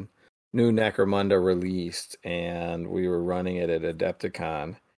when new Necromunda released, and we were running it at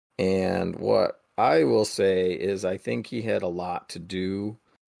Adepticon. And what I will say is I think he had a lot to do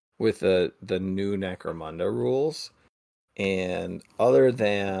with the new Necromunda rules. And other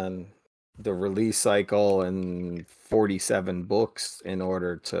than the release cycle and 47 books in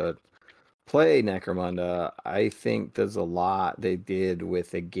order to play Necromunda, I think there's a lot they did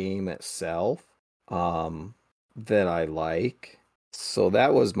with the game itself that I like. So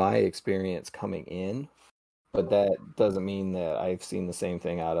that was my experience coming in, but that doesn't mean that I've seen the same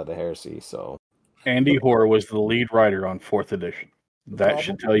thing out of the Heresy. So Andy Hoare was the lead writer on 4th edition. That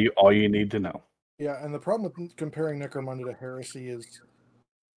should tell you all you need to know. Yeah, and the problem with comparing Necromunda to Heresy is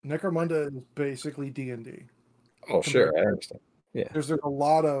Necromunda is basically D&D. Oh, sure, I understand. Yeah, there's a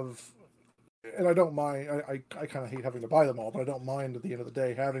lot of, and I don't mind. I kind of hate having to buy them all, but I don't mind at the end of the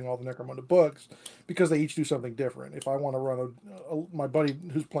day having all the Necromunda books because they each do something different. If I want to run my buddy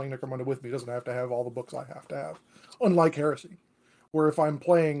who's playing Necromunda with me doesn't have to have all the books I have to have, unlike Heresy, where if I'm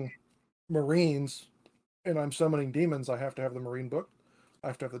playing Marines and I'm summoning demons, I have to have the Marine book, I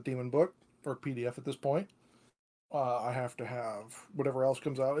have to have the Demon book or PDF at this point. I have to have whatever else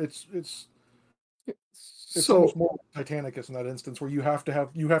comes out. It's so almost more Titanicus in that instance, where you have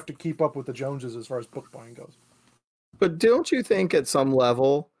to keep up with the Joneses as far as book buying goes. But don't you think at some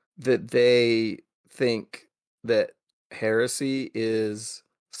level that they think that Heresy is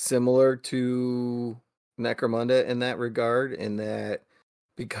similar to Necromunda in that regard, in that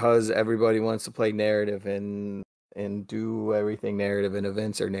because everybody wants to play narrative and do everything narrative, and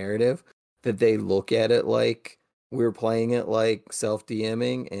events are narrative, that they look at it like we're playing it like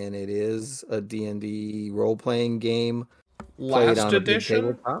self-DMing, and it is a D&D role-playing game played on a big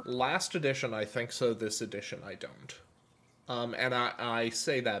tabletop. Last edition, I think so. This edition, I don't. And I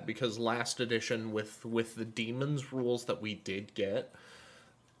say that because last edition, with the demons rules that we did get,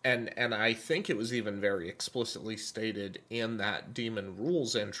 and I think it was even very explicitly stated in that demon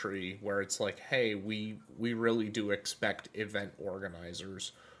rules entry where it's like, hey, we really do expect event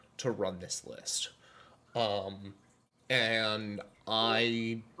organizers to run this list. And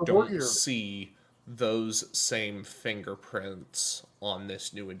I don't see those same fingerprints on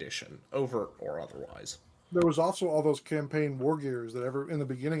this new edition, overt or otherwise. There was also all those campaign war gears that in the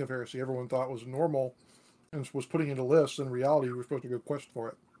beginning of Heresy, everyone thought was normal and was putting into lists. In reality, you were supposed to go quest for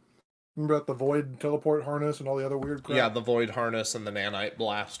it. Remember about the Void teleport harness and all the other weird crap? Yeah, the Void harness and the Nanite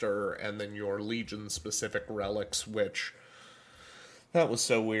blaster, and then your Legion-specific relics, which... That was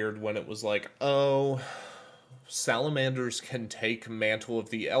so weird when it was like, oh, salamanders can take Mantle of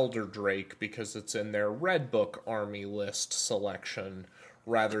the Elder Drake because it's in their Red Book army list selection,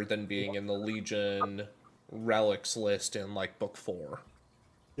 rather than being in the Legion relics list in, like, Book 4.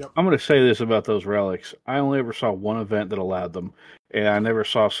 Yep. I'm going to say this about those relics. I only ever saw one event that allowed them, and I never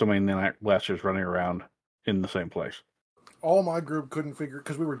saw so many Nanite blasters running around in the same place. All my group couldn't figure,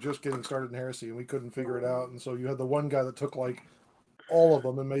 because we were just getting started in Heresy, and we couldn't figure it out, and so you had the one guy that took, like, all of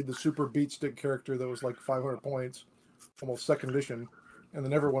them and made the super beat stick character that was like 500 points, almost second edition, and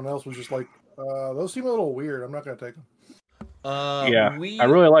then everyone else was just like, those seem a little weird. I'm not going to take them. I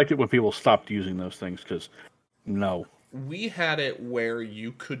really liked it when people stopped using those things, because no. We had it where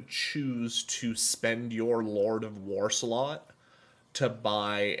you could choose to spend your Lord of War slot to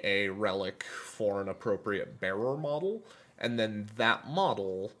buy a relic for an appropriate bearer model, and then that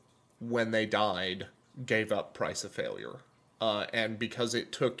model, when they died, gave up Price of Failure. And because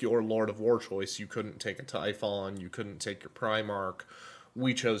it took your Lord of War choice, you couldn't take a Typhon, you couldn't take your Primarch.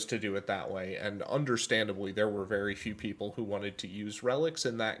 We chose to do it that way, and understandably, there were very few people who wanted to use relics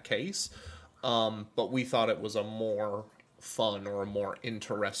in that case, but we thought it was a more fun or a more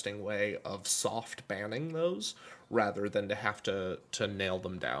interesting way of soft banning those, rather than to have to nail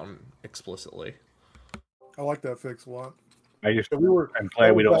them down explicitly. I like that fix a lot. I'm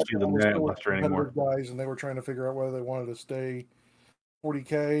glad we don't see them there anymore. Guys, and they were trying to figure out whether they wanted to stay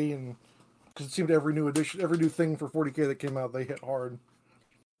 40k, and because it seemed every new edition, every new thing for 40k that came out, they hit hard,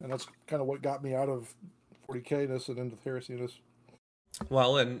 and that's kind of what got me out of 40k-ness and into heresy-ness.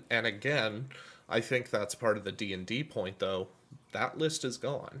 Well, and again, I think that's part of the D&D point, though. That list is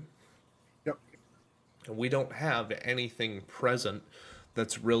gone. Yep. And we don't have anything present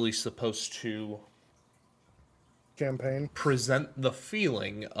that's really supposed to campaign present the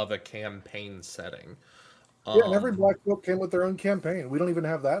feeling of a campaign setting. Yeah, and every Black Book came with their own campaign. We don't even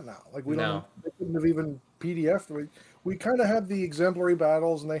have that now. Like we don't. They couldn't have even PDF'd. We kind of have the exemplary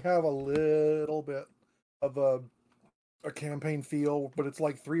battles, and they have a little bit of a campaign feel, but it's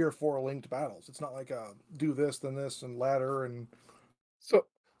like 3 or 4 linked battles. It's not like a do this, then this, and ladder. And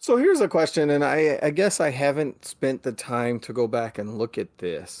so here's a question, and I guess I haven't spent the time to go back and look at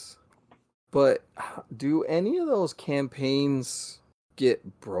this. But do any of those campaigns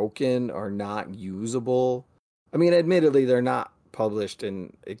get broken or not usable? I mean, admittedly, they're not published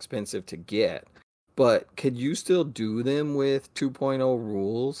and expensive to get, but could you still do them with 2.0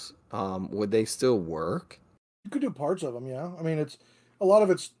 rules? Would they still work? You could do parts of them, yeah. I mean, it's a lot of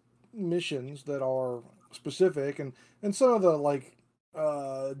it's missions that are specific, and some of the like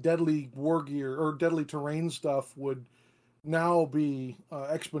deadly war gear or deadly terrain stuff would now be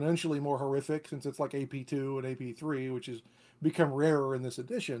exponentially more horrific, since it's like AP2 and AP3, which has become rarer in this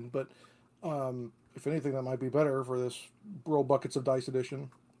edition. But if anything, that might be better for this Roll Buckets of Dice edition.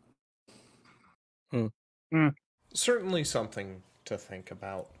 Certainly something to think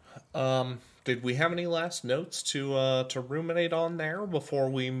about. Did we have any last notes to ruminate on there before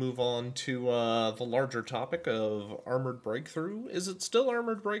we move on to the larger topic of Armored Breakthrough? Is it still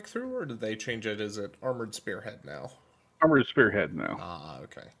Armored Breakthrough, or did they change it? Is it Armored Spearhead now? Armored Spearhead now.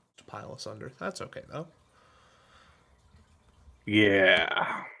 Okay. To pile us under. That's okay, though.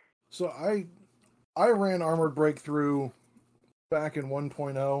 Yeah. So I ran Armored Breakthrough back in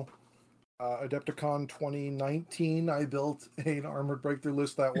 1.0. Adepticon 2019, I built an Armored Breakthrough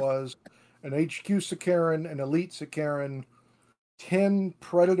list that was an HQ Sicaran, an Elite Sicaran, 10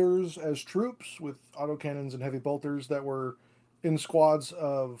 Predators as troops with autocannons and heavy bolters that were in squads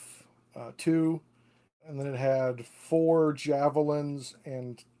of 2. And then it had 4 Javelins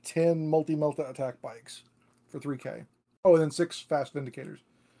and 10 multi-melta attack bikes for 3k. Oh, and then 6 fast Vindicators.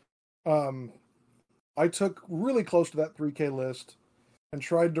 I took really close to that 3K list and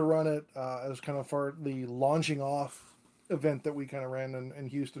tried to run it as kind of for the launching off event that we kind of ran in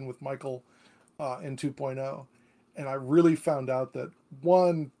Houston with Michael in 2.0. And I really found out that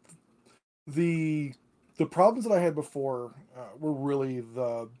one, the problems that I had before were really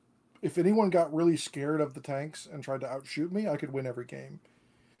if anyone got really scared of the tanks and tried to outshoot me, I could win every game.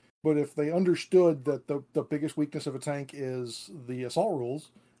 But if they understood that the biggest weakness of a tank is the assault rules,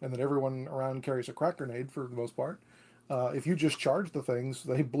 and that everyone around carries a crack grenade for the most part, if you just charge the things,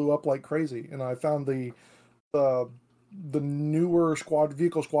 they blew up like crazy. And I found the newer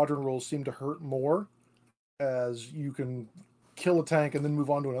vehicle squadron rules seem to hurt more, as you can kill a tank and then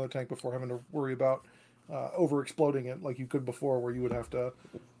move on to another tank before having to worry about over exploding it like you could before, where you would have to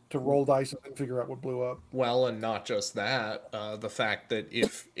roll dice and figure out what blew up. Well, and not just that, the fact that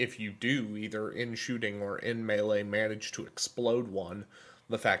if you do, either in shooting or in melee, manage to explode one,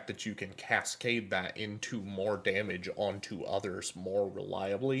 the fact that you can cascade that into more damage onto others more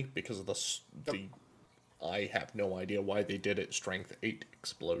reliably, because of the I have no idea why they did it, strength 8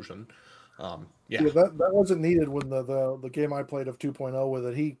 explosion. Yeah, that wasn't needed when the game I played of 2.0 with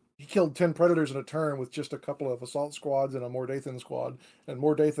it. He killed 10 predators in a turn with just a couple of assault squads and a Mordathan squad, and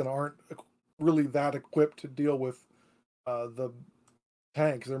Mordathan aren't really that equipped to deal with the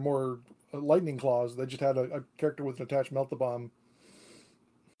tanks. They're more lightning claws. They just had a character with an attached melt-the-bomb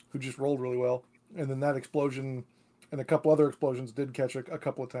who just rolled really well, and then that explosion and a couple other explosions did catch a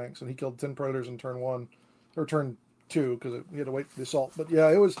couple of tanks, and he killed 10 predators in turn 1 or turn 2 because he had to wait for the assault. But yeah,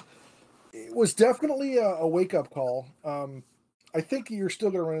 it was definitely a wake-up call. I think you're still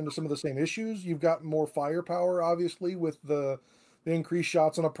going to run into some of the same issues. You've got more firepower, obviously, with the increased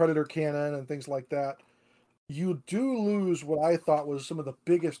shots on a Predator cannon and things like that. You do lose what I thought was some of the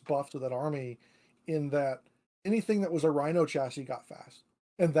biggest buffs of that army, in that anything that was a Rhino chassis got fast.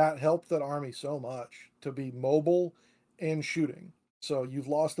 And that helped that army so much to be mobile and shooting. So you've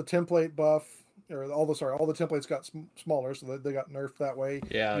lost the template buff, or all the templates got smaller, so they got nerfed that way.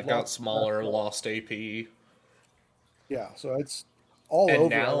 Yeah, it got smaller, lost AP. Yeah, so it's all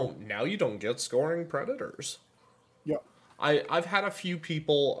and over. Now you don't get scoring predators. Yeah. I've had a few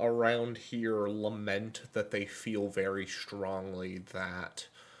people around here lament that they feel very strongly that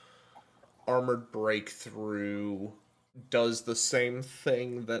Armored Breakthrough does the same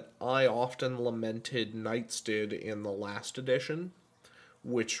thing that I often lamented Knights did in the last edition,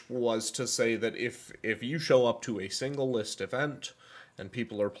 which was to say that if you show up to a single list event and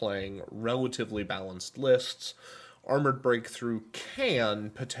people are playing relatively balanced lists, Armored Breakthrough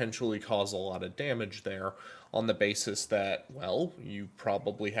can potentially cause a lot of damage there, on the basis that, well, you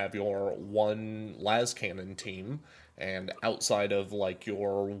probably have your one las cannon team, and outside of like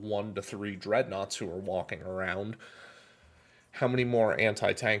your 1 to 3 dreadnoughts who are walking around, how many more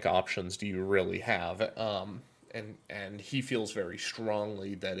anti-tank options do you really have? And he feels very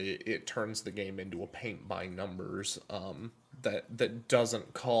strongly that it turns the game into a paint by numbers that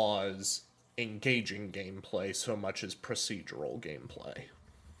doesn't cause engaging gameplay so much as procedural gameplay.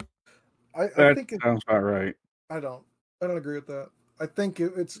 I think it sounds about right. I don't agree with that. I think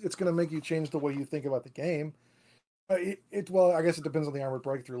it's going to make you change the way you think about the game. Well, I guess it depends on the Armored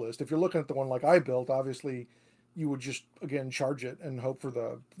Breakthrough list. If you're looking at the one like I built, obviously you would just again charge it and hope for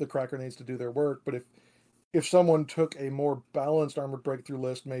the crack grenades to do their work. But if someone took a more balanced Armored Breakthrough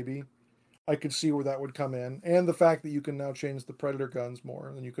list, maybe I could see where that would come in. And the fact that you can now change the Predator guns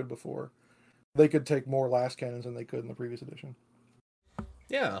more than you could before. They could take more las cannons than they could in the previous edition.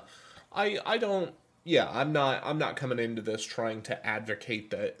 Yeah. I don't. Yeah, I'm not coming into this trying to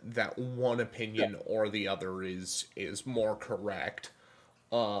advocate that one opinion or the other is more correct.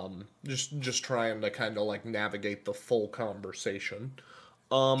 Just trying to kind of like navigate the full conversation.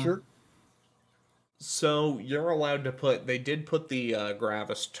 Sure. So you're allowed to they did put the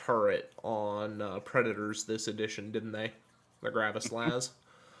Gravis turret on Predators this edition, didn't they? The Gravis las.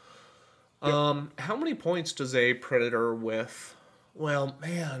 How many points does a Predator with? Well,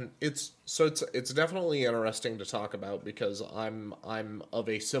 man, it's definitely interesting to talk about, because I'm of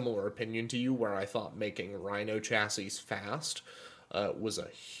a similar opinion to you, where I thought making Rhino chassis fast was a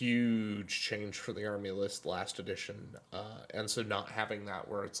huge change for the army list last edition, and so not having that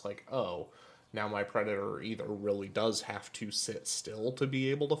where it's like, oh, now my Predator either really does have to sit still to be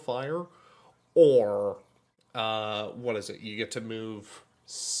able to fire, or what is it? You get to move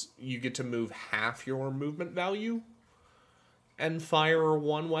half your movement value and fire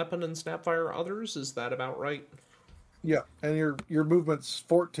one weapon and snapfire others. Is that about right? Yeah, and your movement's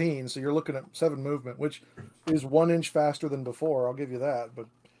 14, so you're looking at 7 movement, which is 1 inch faster than before. I'll give you that, but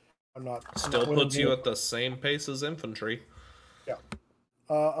I'm not. Still puts you at the same pace as infantry. Yeah,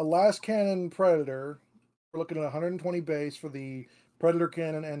 A last cannon Predator. We're looking at 120 base for the Predator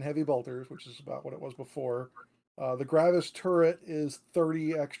cannon and heavy bolters, which is about what it was before. The Gravis turret is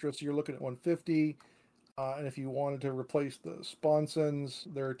 30 extra, so you're looking at 150. And if you wanted to replace the sponsons,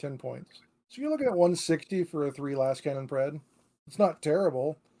 they're 10 points. So you're looking at 160 for a 3 last cannon pred. It's not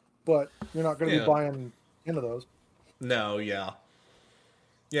terrible, but you're not going to be buying into those. No, yeah.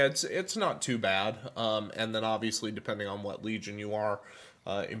 Yeah, it's not too bad. And then obviously, depending on what legion you are,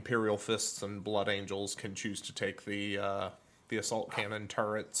 Imperial Fists and Blood Angels can choose to take the assault cannon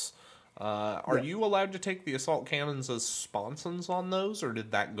turrets. Are you allowed to take the assault cannons as sponsons on those, or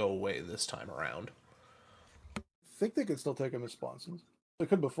did that go away this time around? I think they could still take them as sponsons. They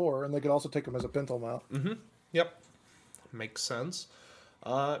could before, and they could also take them as a pintle mount. Mm-hmm. Yep. Makes sense.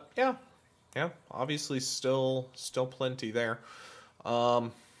 Yeah. Obviously, still plenty there.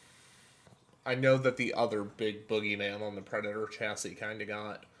 I know that the other big boogeyman on the Predator chassis kind of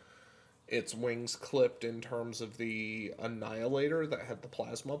got its wings clipped in terms of the Annihilator that had the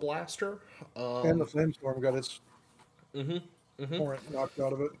plasma blaster. And the Flamestorm got its torrent knocked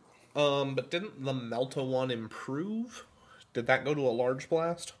out of it. But didn't the Melta one improve? Did that go to a large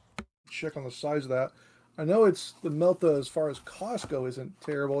blast? Check on the size of that. I know it's the Melta as far as cost go isn't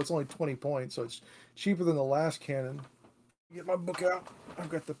terrible. It's only 20 points, so it's cheaper than the last cannon. Get my book out. I've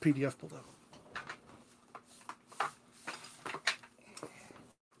got the PDF pulled up.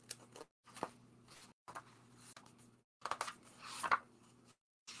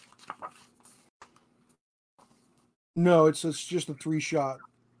 No, it's just a 3-shot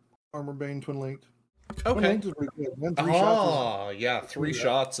armor bane twin linked. Okay. Twin linked is pretty good. Man, three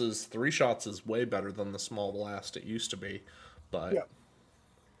shots is way better than the small blast it used to be, but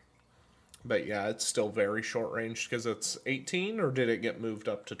yeah, it's still very short range because it's 18, or did it get moved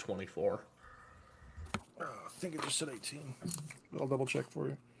up to 24? I think it just said 18. I'll double check for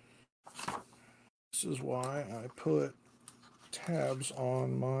you. This is why I put tabs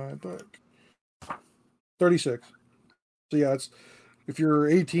on my book. 36. So yeah, it's if you're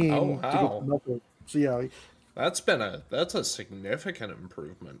 18. Oh wow! So yeah, that's a significant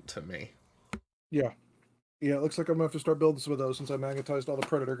improvement to me. Yeah. It looks like I'm gonna have to start building some of those since I magnetized all the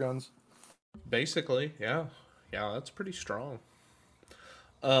Predator guns. Basically, yeah, that's pretty strong.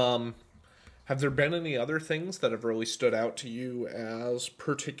 Have there been any other things that have really stood out to you as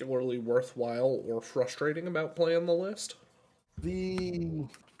particularly worthwhile or frustrating about playing the list? The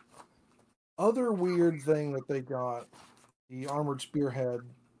other weird thing that they got, the armored spearhead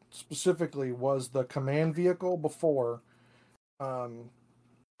specifically, was the command vehicle before. The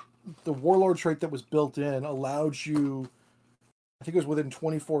warlord trait that was built in allowed you, I think it was within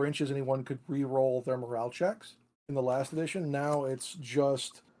 24 inches anyone could re-roll their morale checks in the last edition. Now it's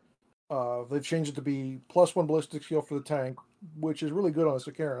just, they've changed it to be +1 ballistic skill for the tank, which is really good on a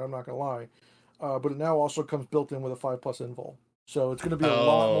Sakaran, I'm not going to lie. But it now also comes built in with a 5+ invul. So it's going to be a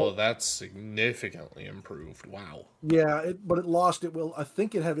lot more. Oh, that's significantly improved. Wow. Yeah, but it lost. It will. I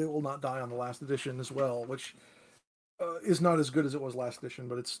think it will not die on the last edition as well, which is not as good as it was last edition.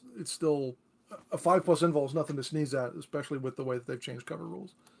 But it's still a 5+ invul is nothing to sneeze at, especially with the way that they've changed cover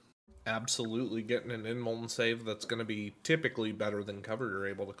rules. Absolutely, getting an in-molten save that's going to be typically better than cover you're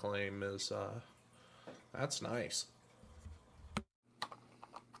able to claim is that's nice.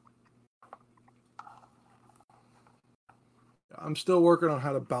 I'm still working on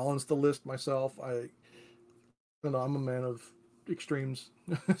how to balance the list myself. I don't know. I'm a man of extremes.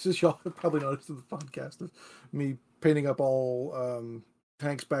 This is, y'all have probably noticed in the podcast of me painting up all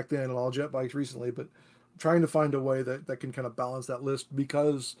tanks back then and all jet bikes recently, but I'm trying to find a way that can kind of balance that list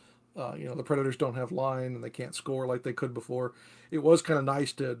because the Predators don't have line and they can't score like they could before. It was kind of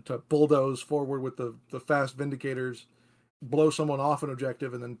nice to bulldoze forward with the fast Vindicators, blow someone off an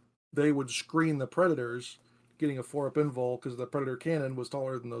objective, and then they would screen the Predators, getting a 4-up invul because the Predator cannon was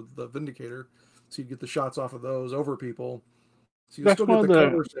taller than the Vindicator, so you'd get the shots off of those over people. So you still get the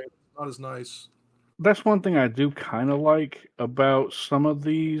cover save, not as nice. That's one thing I do kind of like about some of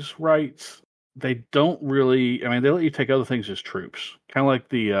these rites. They don't really, they let you take other things as troops, kind of like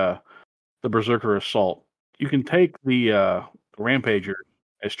the Berserker Assault. You can take the Rampager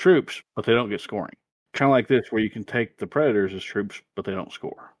as troops, but they don't get scoring. Kind of like this, where you can take the Predators as troops, but they don't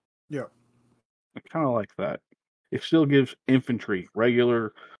score. Yeah. I kind of like that. It still gives infantry,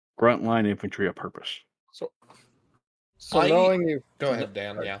 regular grunt line infantry, a purpose. So knowing you... Go ahead,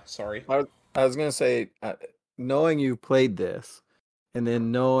 Dan. Yeah, sorry. I was going to say, knowing you played this, and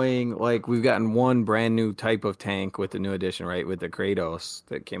then knowing, we've gotten one brand new type of tank with the new edition, right? With the Kratos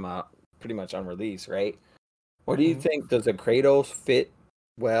that came out pretty much on release, right? What do you think? Does the Kratos fit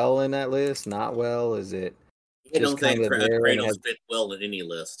well in that list? Not well? Is it I just don't think kind of there and Kratos has fit well in any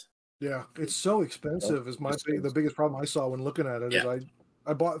list. Yeah, it's so expensive. Is the biggest problem I saw when looking at it. Is Yeah.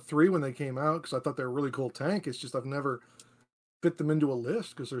 I bought 3 when they came out because I thought they were a really cool tank. It's just I've never fit them into a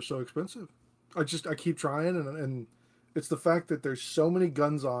list because they're so expensive. I keep trying and it's the fact that there's so many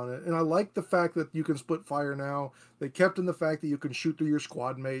guns on it, and I like the fact that you can split fire now. They kept in the fact that you can shoot through your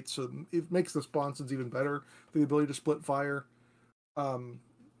squad mates, so it makes the sponsons even better. The ability to split fire.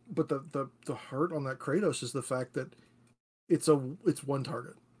 But the hurt on that Kratos is the fact that it's one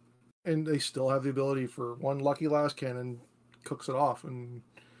target, and they still have the ability for one lucky last cannon cooks it off, and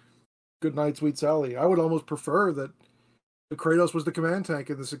good night, sweet Sally. I would almost prefer that the Kratos was the command tank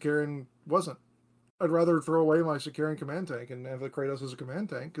and the Sicarian wasn't. I'd rather throw away my Sicarian command tank and have the Kratos as a command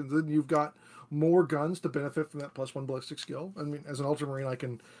tank, because then you've got more guns to benefit from that +1 ballistic skill. I mean, as an Ultramarine, I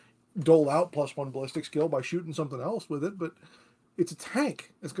can dole out +1 ballistic skill by shooting something else with it, but it's a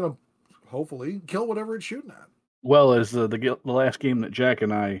tank. It's going to hopefully kill whatever it's shooting at. Well, as the last game that Jack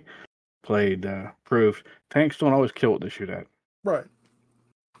and I played proved, tanks don't always kill what they shoot at. Right.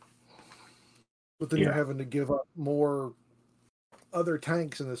 But then Yeah. you're having to give up more other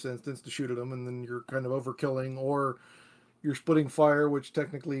tanks in this instance to shoot at them, and then you're kind of overkilling, or you're splitting fire, which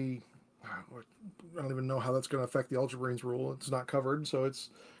technically, I don't even know how that's going to affect the Ultramarines rule. It's not covered, so it's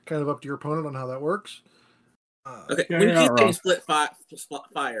kind of up to your opponent on how that works. Okay, Yeah, when you're you not say wrong. split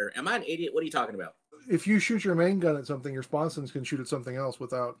fire, am I an idiot? What are you talking about? If you shoot your main gun at something, your sponsons can shoot at something else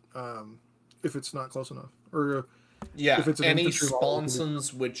without, if it's not close enough, or Yeah, if it's an any infantry model,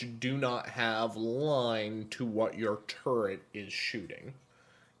 sponsons which do not have line to what your turret is shooting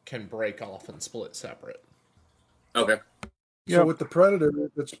can break off and split separate. Okay. So Yep. with the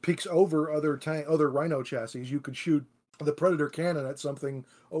Predator that peeks over other Rhino chassis, you could shoot the Predator cannon at something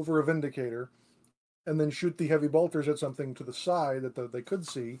over a Vindicator, and then shoot the heavy bolters at something to the side that they could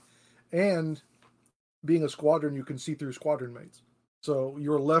see. And being a squadron, you can see through squadron mates. So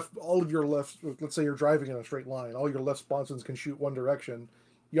all of your left, let's say you're driving in a straight line, all your left sponsons can shoot one direction.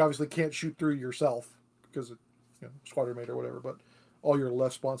 You obviously can't shoot through yourself because squadron mate or whatever, but all your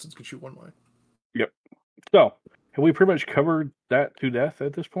left sponsons can shoot one way. Yep. So, have we pretty much covered that to death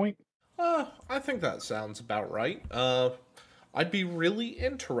at this point? I think that sounds about right. I'd be really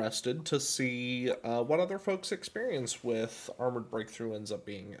interested to see what other folks' experience with Armored Breakthrough ends up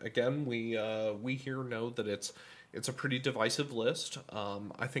being. Again, we here know that it's a pretty divisive list.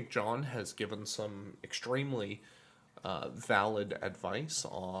 I think John has given some extremely valid advice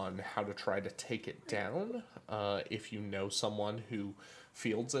on how to try to take it down if you know someone who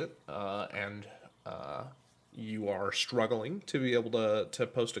fields it and you are struggling to be able to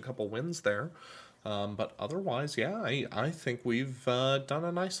post a couple wins there. But otherwise, yeah, I think we've done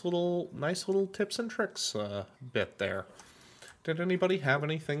a nice little tips and tricks bit there. Did anybody have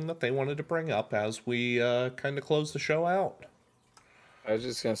anything that they wanted to bring up as we kind of close the show out? I was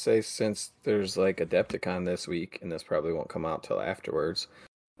just gonna say, since there's like Adepticon this week, and this probably won't come out till afterwards,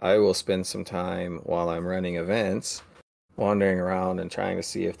 I will spend some time while I'm running events, wandering around and trying to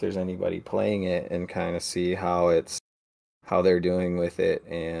see if there's anybody playing it, and kind of see how they're doing with it,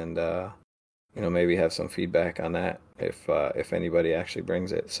 and maybe have some feedback on that if anybody actually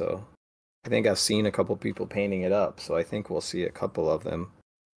brings it. So I think I've seen a couple people painting it up, so I think we'll see a couple of them.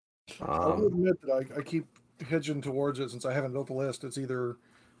 I'll admit that I keep hedging towards it since I haven't built a list. It's either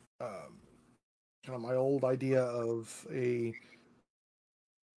kind of my old idea of a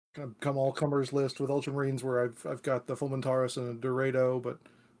kind of come all comers list with Ultramarines, where I've got the Fulmentaris and a Dorado, but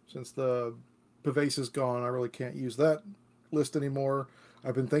since the Pavese is gone, I really can't use that list anymore.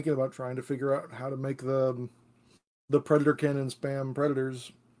 I've been thinking about trying to figure out how to make the Predator cannon spam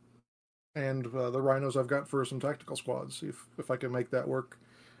Predators and the Rhinos I've got for some tactical squads. See if I can make that work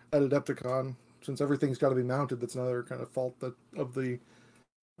at Adepticon, since everything's got to be mounted. That's another kind of fault of the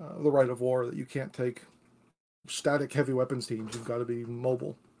rite of war, that you can't take static heavy weapons teams. You've got to be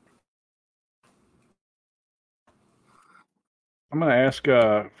mobile. I'm going to ask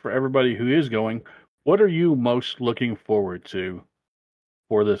for everybody who is going, what are you most looking forward to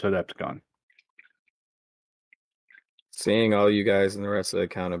for this Adepticon? Seeing all you guys and the rest of the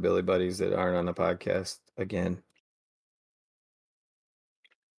accountability buddies that aren't on the podcast again.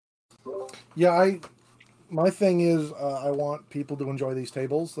 Yeah, my thing is I want people to enjoy these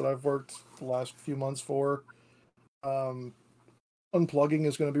tables that I've worked the last few months for. Unplugging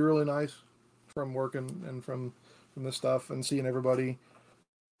is going to be really nice from working and from this stuff, and seeing everybody.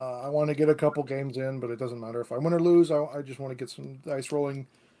 I want to get a couple games in, but it doesn't matter if I win or lose. I just want to get some dice rolling,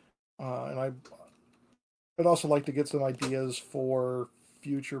 and I'd also like to get some ideas for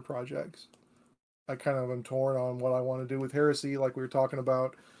future projects. I kind of am torn on what I want to do with Heresy, like we were talking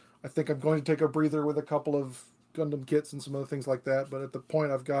about. I think I'm going to take a breather with a couple of Gundam kits and some other things like that. But at the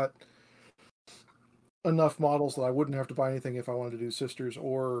point, I've got enough models that I wouldn't have to buy anything if I wanted to do sisters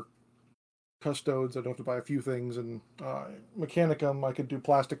or custodes. I don't have to buy a few things, and Mechanicum, I could do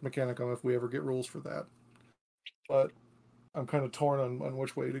plastic Mechanicum if we ever get rules for that. But I'm kind of torn on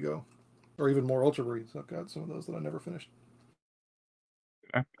which way to go, or even more Ultramarines. I've got some of those that I never finished.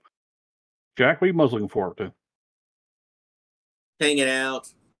 Okay. Jack, what are you most looking forward to? Hanging out,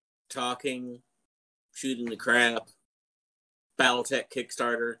 talking, shooting the crap, BattleTech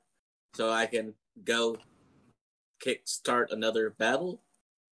Kickstarter, so I can go kickstart another battle.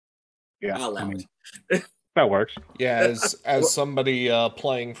 Yeah, I'll allow it. That works. Yeah, as somebody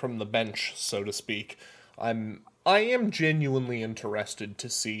playing from the bench, so to speak, I am genuinely interested to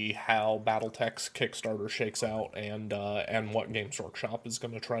see how BattleTech's Kickstarter shakes out, and what Games Workshop is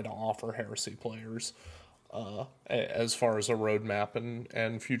going to try to offer Heresy players, as far as a roadmap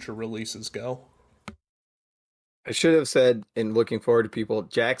and future releases go. I should have said, in looking forward to people,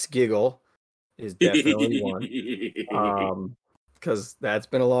 Jack's giggle is definitely one. Because that's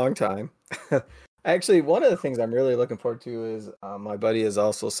been a long time. Actually, one of the things I'm really looking forward to is my buddy is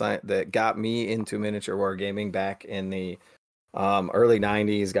also that got me into miniature wargaming back in the early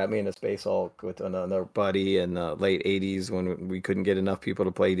 90s, got me into Space Hulk with another buddy in the late 80s when we couldn't get enough people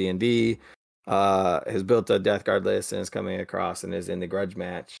to play D&D. Has built a Death Guard list and is coming across and is in the grudge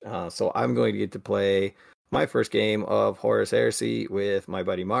match. So I'm going to get to play my first game of Horus Heresy with my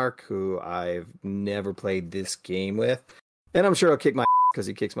buddy Mark, who I've never played this game with. And I'm sure he'll kick my ass because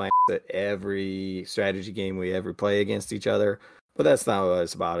he kicks my ass at every strategy game we ever play against each other. But that's not what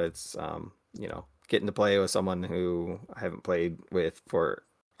it's about. It's, getting to play with someone who I haven't played with for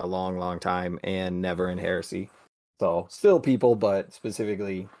a long, long time and never in Heresy. So still people, but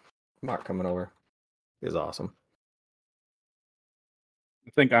specifically Mark coming over is awesome. I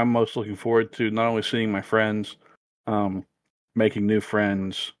think I'm most looking forward to not only seeing my friends, making new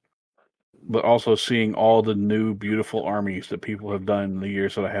friends, but also seeing all the new beautiful armies that people have done in the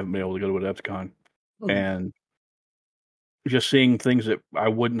years that I haven't been able to go to Adepticon. And just seeing things that I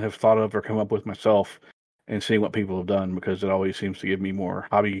wouldn't have thought of or come up with myself, and seeing what people have done, because it always seems to give me more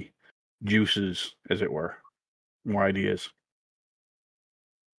hobby juices, as it were, more ideas.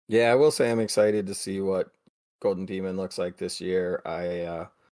 Yeah, I will say I'm excited to see what Golden Demon looks like this year. I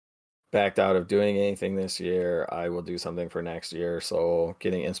backed out of doing anything this year. I will do something for next year. So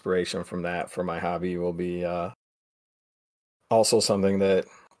getting inspiration from that for my hobby will be also something that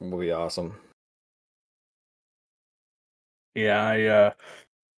will be awesome. Yeah,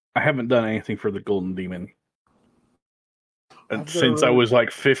 I haven't done anything for the Golden Demon since I was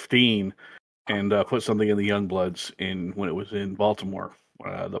like 15, and put something in the Youngbloods when it was in Baltimore.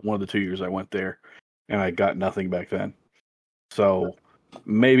 One of the 2 years I went there, and I got nothing back then. So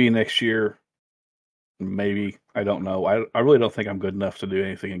maybe next year, maybe, I don't know. I really don't think I'm good enough to do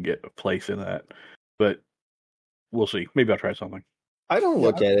anything and get a place in that, but we'll see. Maybe I'll try something. I don't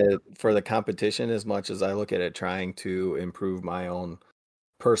look at it for the competition as much as I look at it trying to improve my own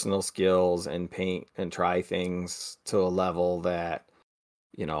personal skills and paint and try things to a level that,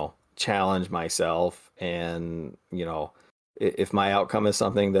 challenge myself. And, if my outcome is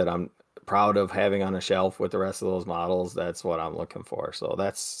something that I'm proud of having on a shelf with the rest of those models, that's what I'm looking for. So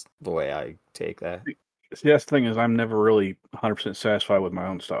that's the way I take that. See, that's the thing, is I'm never really 100% satisfied with my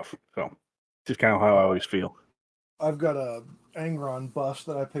own stuff. So just kind of how I always feel. I've got a Angron bust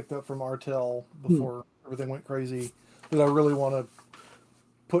that I picked up from Artel before everything went crazy that I really want to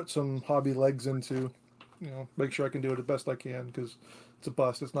put some hobby legs into, make sure I can do it as best I can, because it's a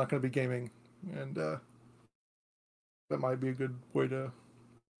bust. It's not going to be gaming, and that might be a good way to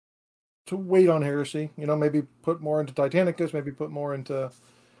wait on Heresy. Maybe put more into Titanicus, maybe put more into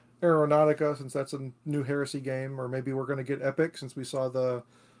Aeronautica, since that's a new Heresy game, or maybe we're going to get Epic, since we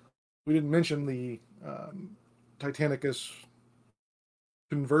didn't mention the Titanicus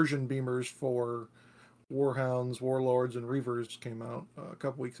conversion beamers for Warhounds, Warlords, and Reavers came out a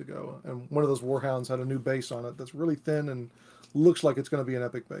couple weeks ago, and one of those Warhounds had a new base on it that's really thin and looks like it's going to be an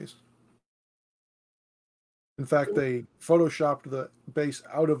Epic base. In fact, they photoshopped the base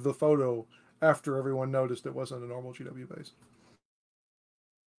out of the photo after everyone noticed it wasn't a normal GW base.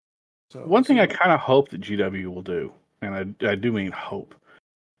 So one thing I kind of hope that GW will do, and I do mean hope,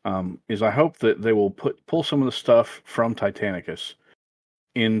 is I hope that they will pull some of the stuff from Titanicus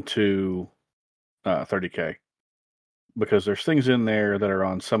into 30K, because there's things in there that are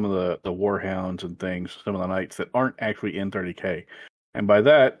on some of the Warhounds and things, some of the Knights that aren't actually in 30K. And by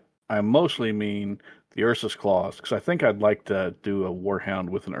that, I mostly mean the Ursus Claws, because I think I'd like to do a Warhound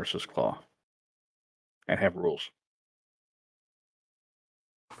with an Ursus Claw and have rules.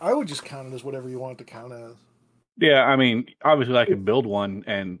 I would just count it as whatever you want it to count as. Yeah, I mean, obviously I can build one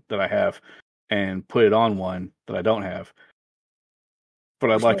that I have and put it on one that I don't have, but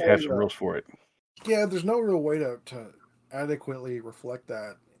I'd There's like no to have way some rules for it. Yeah, there's no real way to adequately reflect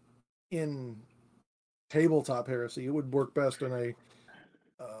that in tabletop heresy. It would work best in a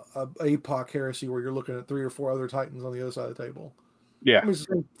APOC heresy where you're looking at 3 or 4 other titans on the other side of the table. Yeah, I mean, it's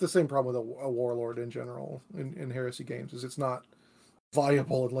the same problem with a warlord in general in heresy games. Is it's not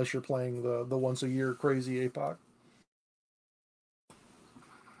viable unless you're playing the once a year crazy APOC.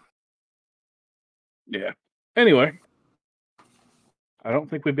 yeah. Anyway, I don't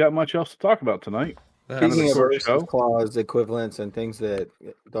think we've got much else to talk about tonight. Speaking of short versus show. clause equivalents and things that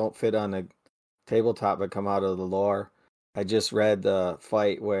don't fit on a tabletop but come out of the lore, I just read the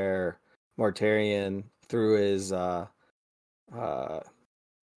fight where Mortarion threw his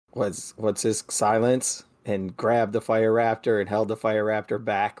what's his silence and grabbed the fire raptor and held the fire raptor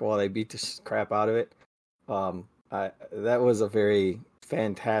back while they beat the crap out of it. That was a very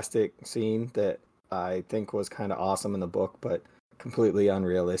fantastic scene that I think was kind of awesome in the book, but completely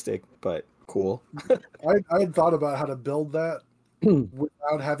unrealistic, but cool. I had thought about how to build that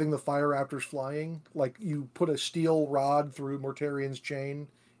without having the fire raptors flying. Like you put a steel rod through Mortarion's chain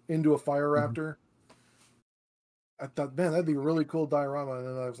into a fire raptor. I thought, man, that'd be a really cool diorama. And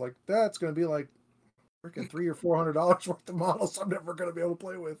then I was like, that's going to be like freaking $300 or $400 worth of models I'm never going to be able to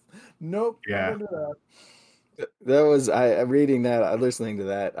play with. Nope. Yeah. That was reading that, listening to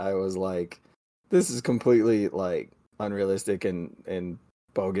that. I was like, this is completely like unrealistic and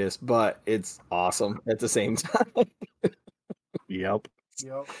bogus, but it's awesome at the same time. Yep.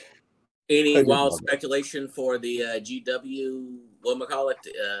 Any wild speculation for the GW,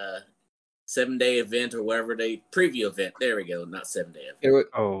 whatchamacallit, 7-day event or whatever preview event? There we go, not 7-day event.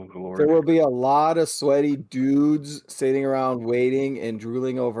 Oh, Lord. There will be a lot of sweaty dudes sitting around waiting and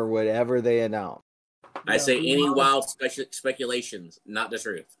drooling over whatever they announce. I say any wild speculations, not the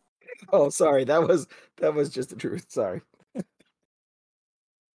truth. Oh, sorry, that was just the truth. Sorry.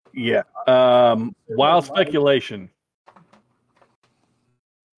 Yeah. Wild speculation.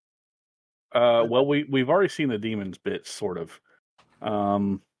 Well, we've already seen the demons bits, sort of.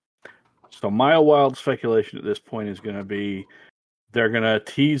 So my wild speculation at this point is going to be they're going to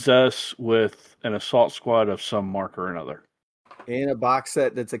tease us with an assault squad of some mark or another. In a box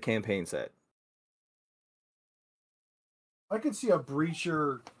set that's a campaign set. I could see a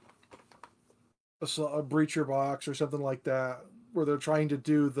breacher box or something like that where they're trying to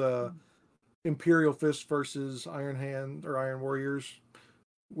do the Imperial Fist versus Iron Hand or Iron Warriors.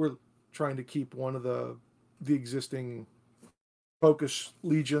 We're trying to keep one of the existing focus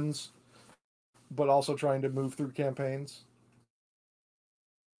legions, but also trying to move through campaigns.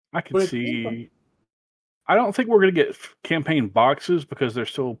 I can see. I don't think we're going to get campaign boxes because they're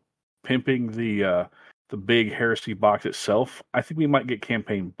still pimping the big heresy box itself. I think we might get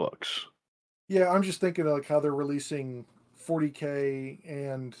campaign books. Yeah, I'm just thinking of like how they're releasing 40K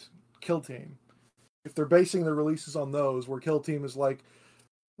and Kill Team. If they're basing their releases on those, where Kill Team is like,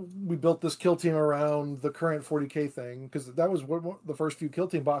 we built this Kill Team around the current 40K thing, because that was what the first few Kill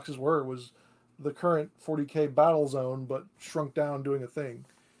Team boxes was the current 40K battle zone, but shrunk down doing a thing.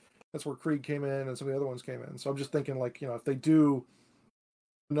 That's where Krieg came in and some of the other ones came in. So I'm just thinking, like, if they do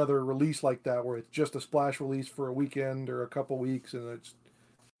another release like that, where it's just a splash release for a weekend or a couple weeks, and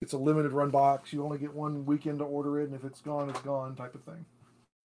it's a limited run box, you only get one weekend to order it, and if it's gone, it's gone, type of thing.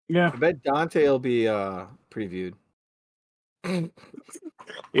 Yeah, I bet Dante will be previewed.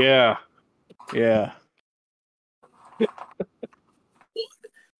 Yeah. And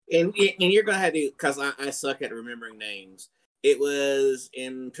you're gonna have to, because I suck at remembering names. It was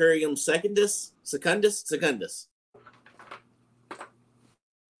Imperium Secundus,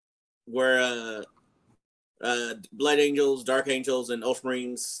 where Blood Angels, Dark Angels, and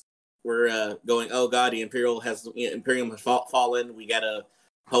Ultramarines were going, oh god, the Imperium has fallen. We gotta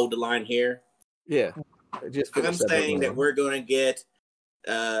hold the line here. Yeah, I'm saying that we're going to get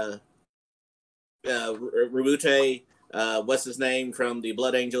Rabute, what's his name from the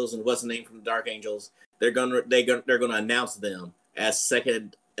Blood Angels, and what's his name from the Dark Angels. They're going to announce them as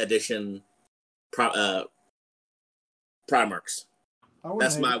second edition Primarchs.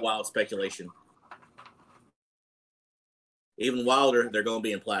 That's my wild speculation. Even wilder, they're going to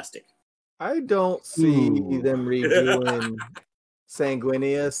be in plastic. I don't see them redoing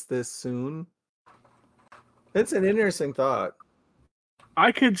Sanguinius this soon. It's an interesting thought.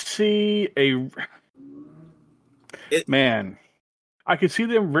 I could see I could see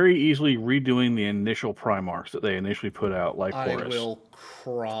them very easily redoing the initial Primarchs that they initially put out, like I Horus. will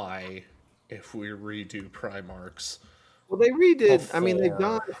cry if we redo Primarchs. Well, they redid. I mean, they've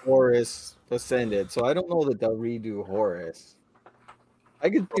before. done Horus Ascended, so I don't know that they'll redo Horus. I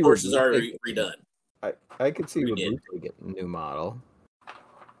could see Horse is Robuste already getting- redone. I could see Redid. Robuste getting a new model.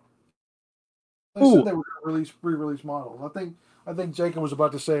 They said they were going to re-release models. I think Jacob was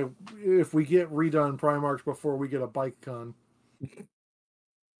about to say if we get redone Primarchs before we get a bike con.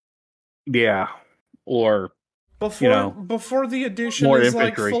 Yeah. Or Before the edition more is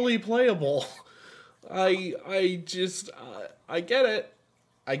infantry. like fully playable. I just I get it.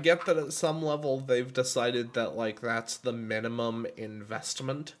 I get that at some level they've decided that like that's the minimum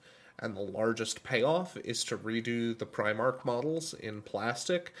investment and the largest payoff is to redo the Primarch models in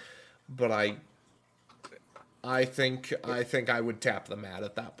plastic, but I think I would tap the mat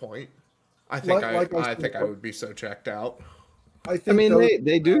at that point. I think I would be so checked out. I I mean, those-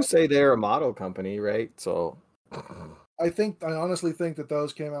 they do say they're a model company, right? So I honestly think that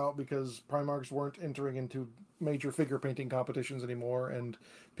those came out because Primarchs weren't entering into major figure painting competitions anymore, and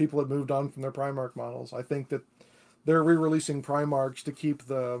people had moved on from their Primarch models. I think that they're re-releasing Primarchs to keep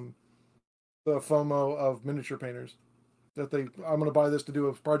the FOMO of miniature painters. That I'm going to buy this to do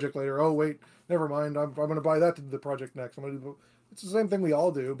a project later. Oh wait, never mind. I'm going to buy that to do the project next. It's the same thing we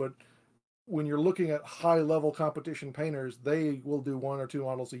all do, but when you're looking at high-level competition painters, they will do 1 or 2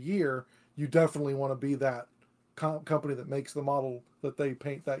 models a year. You definitely want to be that company that makes the model that they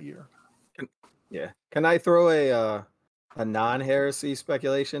paint that year. yeah, can I throw a non-heresy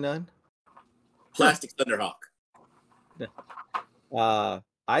speculation on? Plastic Thunderhawk.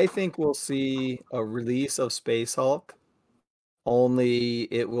 I think we'll see a release of Space Hulk. Only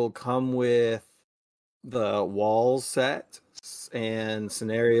it will come with the walls set and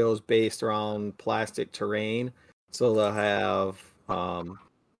scenarios based around plastic terrain. So they'll have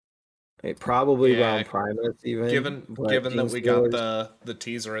probably around Primus even. Given that we got the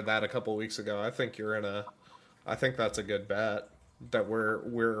teaser of that a couple weeks ago, I think that's a good bet that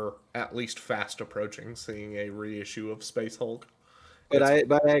we're at least fast approaching seeing a reissue of Space Hulk. But I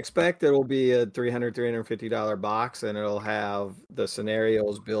expect it'll be a $350 box, and it'll have the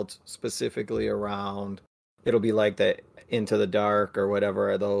scenarios built specifically around. It'll be like the Into the Dark or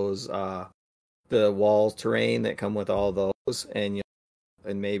whatever are those the walls terrain that come with all those, and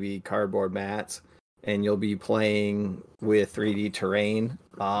maybe cardboard mats, and you'll be playing with 3D terrain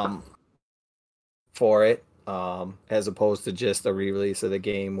for it, as opposed to just the re-release of the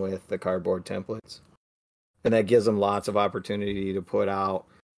game with the cardboard templates. And that gives them lots of opportunity to put out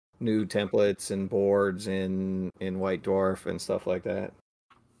new templates and boards in White Dwarf and stuff like that.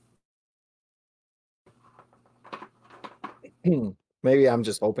 Maybe I'm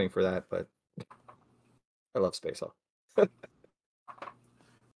just hoping for that, but I love Space Hulk.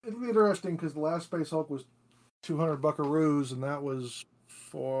 It'll be interesting because the last Space Hulk was 200 buckaroos, and that was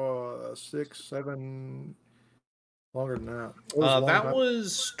for 6, 7, longer than that. That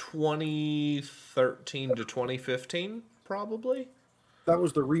was 2013 to 2015, probably. That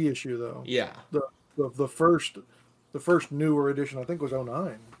was the reissue, though. Yeah. The first newer edition, I think, was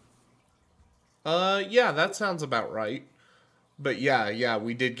 09. Yeah, that sounds about right. But yeah,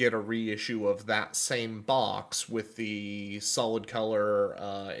 we did get a reissue of that same box with the solid color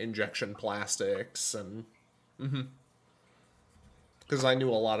injection plastics and. Because I knew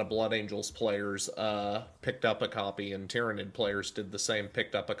a lot of Blood Angels players picked up a copy, and Tyranid players did the same,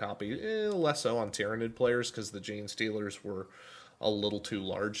 picked up a copy. Less so on Tyranid players, because the Gene Stealers were a little too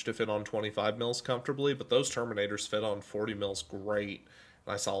large to fit on 25 mils comfortably, but those Terminators fit on 40 mils great.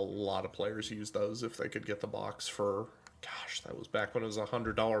 And I saw a lot of players use those if they could get the box for, gosh, that was back when it was a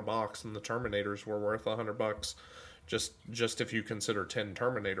 $100 box, and the Terminators were worth $100. Just if you consider 10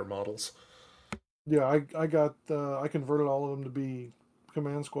 Terminator models. Yeah, I converted all of them to be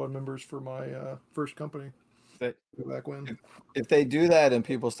command squad members for my first company back when. If they do that and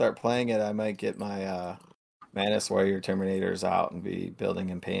people start playing it, I might get my Manus Warrior Terminators out and be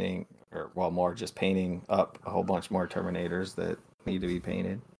building and painting, or well, more just painting up a whole bunch more Terminators that need to be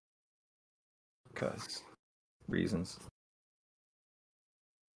painted. Because reasons.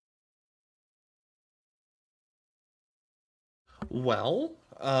 Well,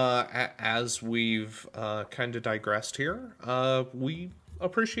 as we've kind of digressed here, we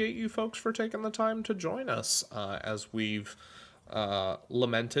appreciate you folks for taking the time to join us as we've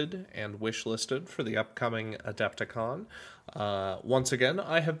lamented and wish-listed for the upcoming Adepticon. Once again,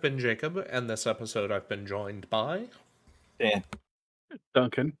 I have been Jacob, and this episode I've been joined by... Dan.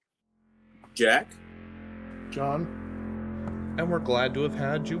 Duncan. Jack. John. And we're glad to have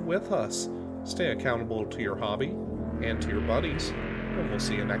had you with us. Stay accountable to your hobby and to your buddies, and we'll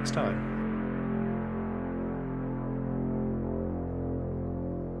see you next time.